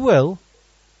 because you will.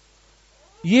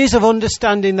 Years of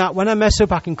understanding that when I mess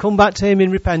up, I can come back to Him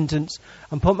in repentance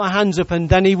and put my hands up, and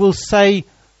then He will say,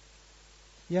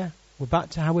 yeah, we're back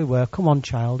to how we were. Come on,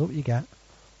 child, up you get.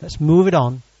 Let's move it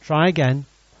on. Try again.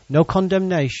 No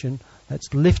condemnation.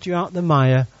 Let's lift you out the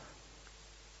mire,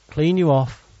 clean you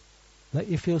off, let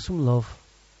you feel some love.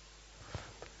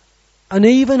 And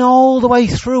even all the way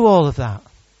through all of that,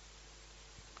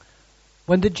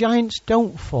 when the giants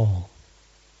don't fall,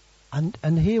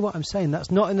 and hear what I'm saying,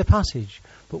 that's not in the passage,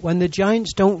 but when the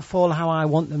giants don't fall how I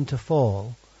want them to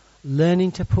fall,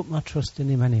 learning to put my trust in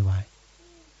Him anyway.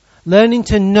 Learning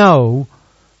to know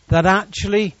that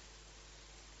actually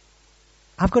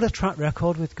I've got a track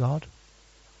record with God.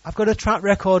 I've got a track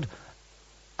record.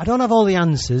 I don't have all the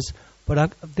answers,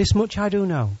 but this much I do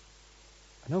know.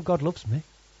 I know God loves me.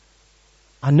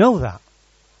 I know that.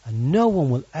 And no one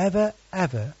will ever,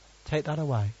 ever take that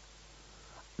away.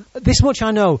 This much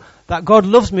I know, that God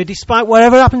loves me despite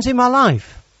whatever happens in my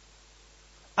life.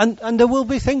 And there will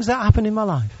be things that happen in my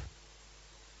life.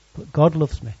 But God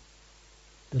loves me.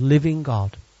 The living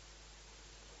God.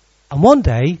 And one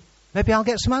day, maybe I'll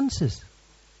get some answers.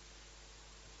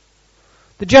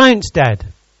 The giant's dead.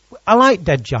 I like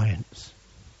dead giants.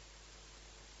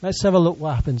 Let's have a look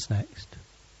what happens next.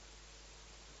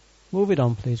 Move it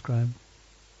on, please, Graham.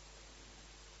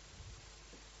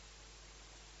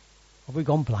 Have we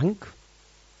gone blank?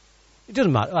 It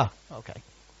doesn't matter. Okay.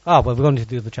 Well, we're going to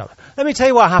do the chapter. Let me tell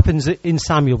you what happens in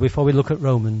Samuel before we look at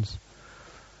Romans.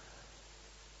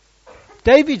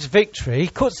 David's victory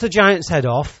cuts the giant's head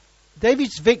off.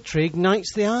 David's victory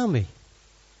ignites the army.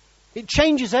 It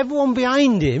changes everyone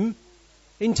behind him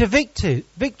into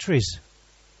victories.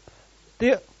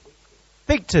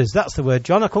 Victors, that's the word,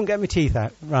 John. I couldn't get my teeth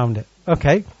out around it.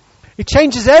 Okay. It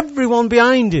changes everyone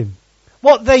behind him.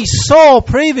 What they saw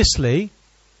previously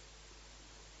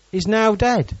is now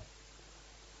dead.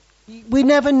 We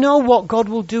never know what God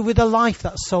will do with a life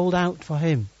that's sold out for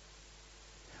Him.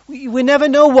 We never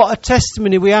know what a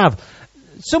testimony we have.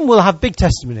 Some will have big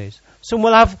testimonies. Some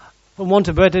will have, for want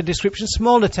of a better description,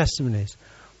 smaller testimonies.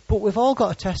 But we've all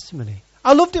got a testimony.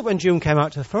 I loved it when June came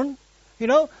out to the front,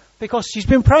 because she's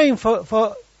been praying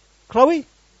for Chloe.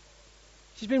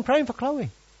 She's been praying for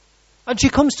Chloe. And she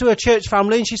comes to her church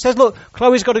family and she says, look,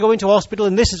 Chloe's got to go into hospital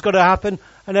and this has got to happen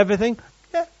and everything.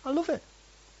 Yeah, I love it.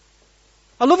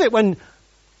 I love it when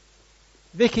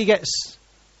Vicky gets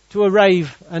to a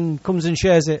rave and comes and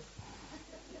shares it.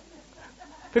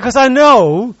 Because I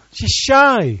know she's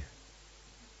shy.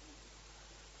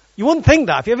 You wouldn't think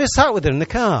that if you ever sat with her in the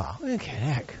car. Okay,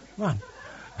 heck, come on.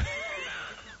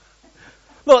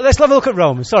 Look, let's have a look at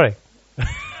Romans. Sorry.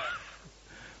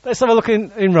 Let's have a look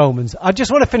in Romans. I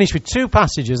just want to finish with two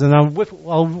passages and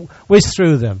I'll whiz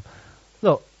through them.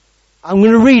 Look, I'm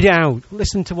going to read it out.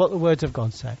 Listen to what the words of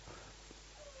God say.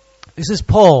 This is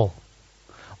Paul.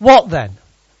 What then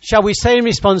shall we say in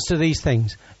response to these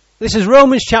things? This is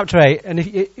Romans chapter 8,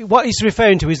 and what he's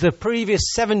referring to is the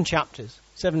previous 7 chapters,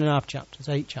 7.5 chapters,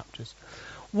 8 chapters.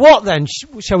 What then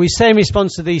shall we say in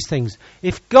response to these things?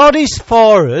 If God is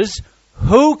for us,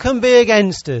 who can be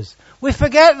against us? We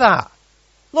forget that.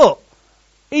 Look,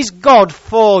 is God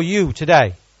for you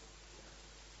today?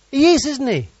 He is, isn't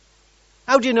He?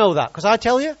 How do you know that? Because I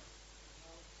tell you?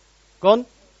 Go on.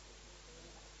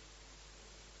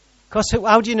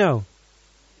 How do you know?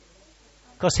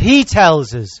 Because He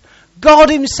tells us. God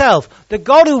Himself, the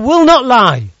God who will not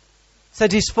lie,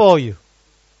 said He's for you.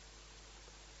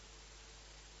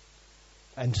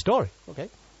 End story. Okay.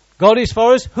 God is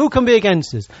for us. Who can be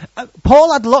against us?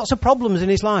 Paul had lots of problems in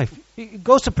his life. He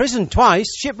goes to prison twice,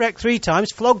 shipwrecked 3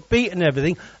 times, flogged, beaten,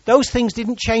 everything. Those things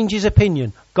didn't change his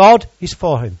opinion. God is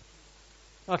for him.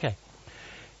 Okay.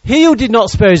 He who did not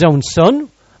spare his own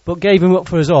son, but gave him up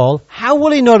for us all, how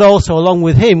will he not also, along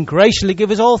with him, graciously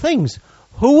give us all things?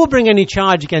 Who will bring any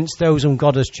charge against those whom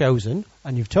God has chosen?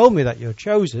 And you've told me that you're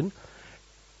chosen.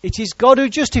 It is God who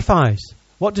justifies.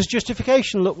 What does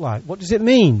justification look like? What does it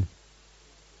mean?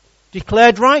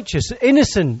 Declared righteous,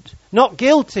 innocent, not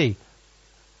guilty.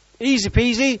 Easy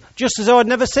peasy, just as though I'd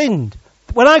never sinned.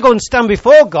 When I go and stand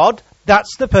before God,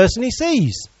 that's the person he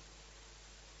sees.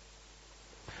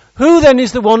 Who then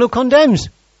is the one who condemns?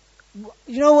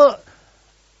 You know what?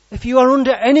 If you are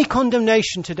under any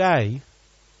condemnation today,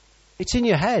 it's in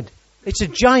your head. It's a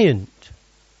giant.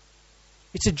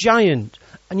 It's a giant.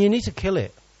 And you need to kill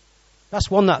it.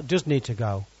 That's one that does need to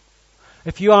go.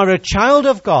 If you are a child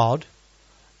of God,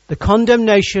 the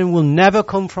condemnation will never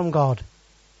come from God.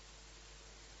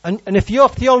 And if your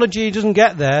theology doesn't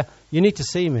get there, you need to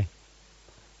see me.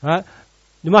 Right?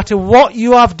 No matter what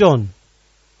you have done,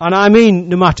 and I mean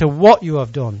no matter what you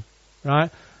have done, right?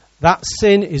 That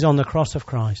sin is on the cross of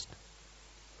Christ.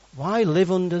 Why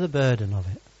live under the burden of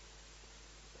it?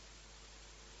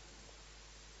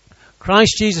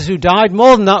 Christ Jesus, who died,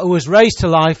 more than that, who was raised to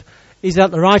life, is at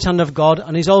the right hand of God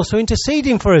and is also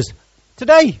interceding for us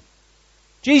today.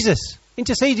 Jesus,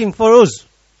 interceding for us.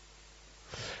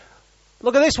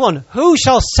 Look at this one. Who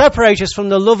shall separate us from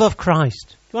the love of Christ?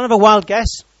 Do you want to have a wild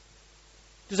guess?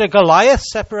 Does a Goliath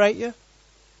separate you?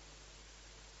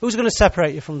 Who's going to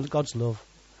separate you from God's love?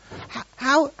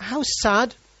 How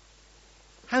sad?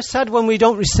 How sad when we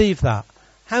don't receive that?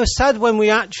 How sad when we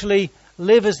actually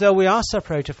live as though we are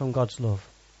separated from God's love?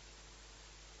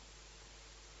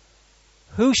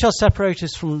 Who shall separate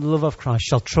us from the love of Christ?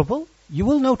 Shall trouble? You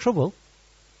will know trouble.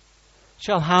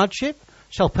 Shall hardship?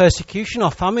 Shall persecution or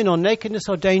famine or nakedness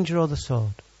or danger or the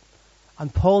sword?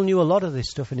 And Paul knew a lot of this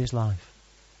stuff in his life.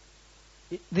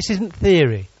 This isn't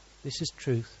theory. This is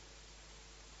truth.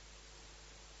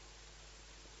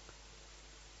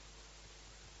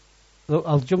 Look,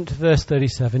 I'll jump to verse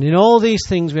 37. In all these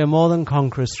things we are more than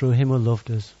conquerors through him who loved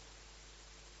us.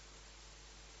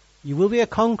 You will be a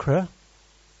conqueror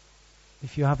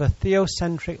if you have a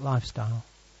theocentric lifestyle.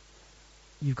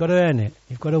 You've got to earn it.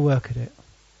 You've got to work at it.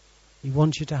 He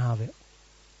wants you to have it.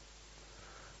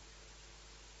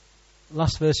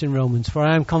 Last verse in Romans. For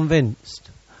I am convinced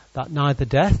that neither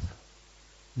death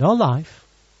nor life,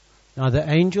 neither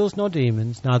angels nor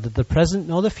demons, neither the present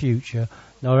nor the future,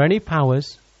 nor any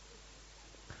powers,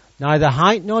 neither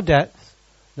height nor depth,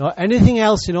 nor anything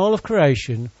else in all of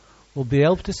creation will be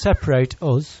able to separate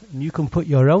us. And you can put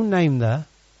your own name there.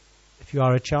 If you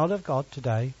are a child of God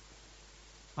today,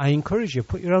 I encourage you,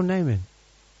 put your own name in.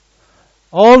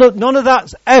 None of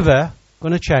that's ever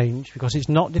going to change because it's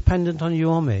not dependent on you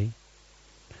or me.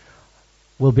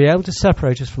 Will be able to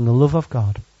separate us from the love of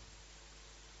God.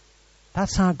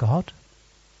 That's our God.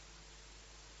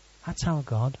 That's our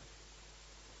God.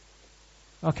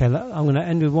 Okay, I'm going to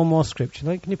end with one more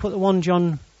scripture. Can you put the 1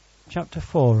 John chapter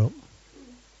 4 up?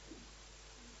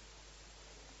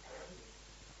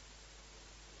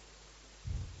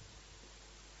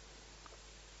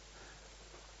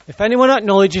 If anyone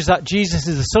acknowledges that Jesus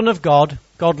is the Son of God,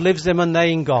 God lives in them and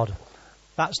they in God.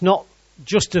 That's not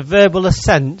just a verbal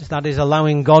assent, that is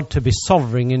allowing God to be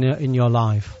sovereign in your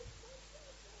life.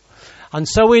 And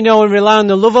so we know and rely on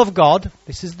the love of God.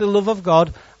 This is the love of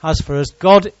God has for us.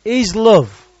 God is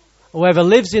love. Whoever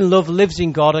lives in love lives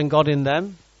in God and God in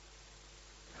them.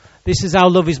 This is how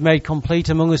love is made complete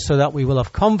among us so that we will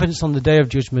have confidence on the day of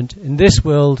judgment. In this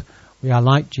world, we are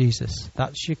like Jesus.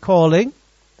 That's your calling.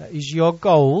 That is your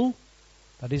goal.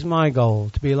 That is my goal,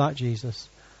 to be like Jesus.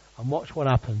 And watch what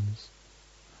happens.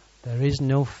 There is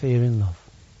no fear in love.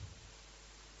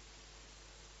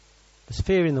 There's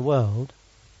fear in the world.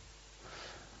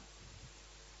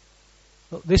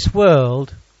 Look, this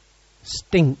world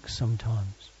stinks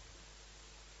sometimes.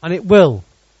 And it will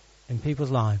in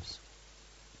people's lives.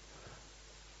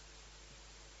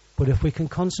 But if we can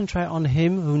concentrate on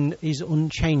him who is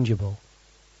unchangeable,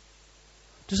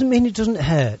 doesn't mean it doesn't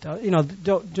hurt.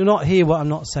 Do not hear what I'm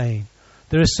not saying.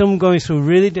 There are some going through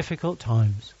really difficult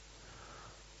times.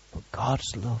 But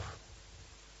God's love,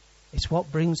 it's what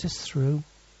brings us through.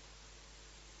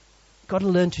 You've got to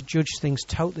learn to judge things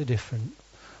totally different.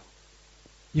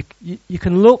 You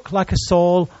can look like a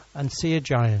Saul and see a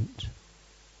giant.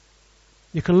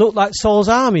 You can look like Saul's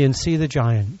army and see the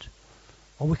giant.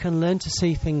 Or we can learn to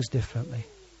see things differently.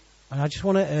 And I just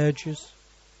want to urge us,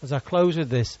 as I close with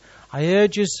this, I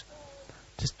urge us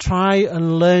to try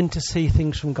and learn to see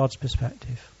things from God's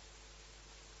perspective.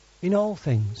 In all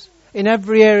things. in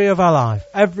every area of our life,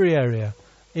 every area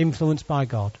influenced by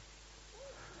God.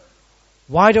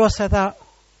 Why do I say that?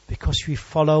 Because we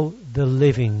follow the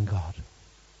living God.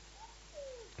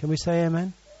 Can we say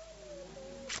amen?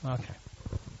 Okay.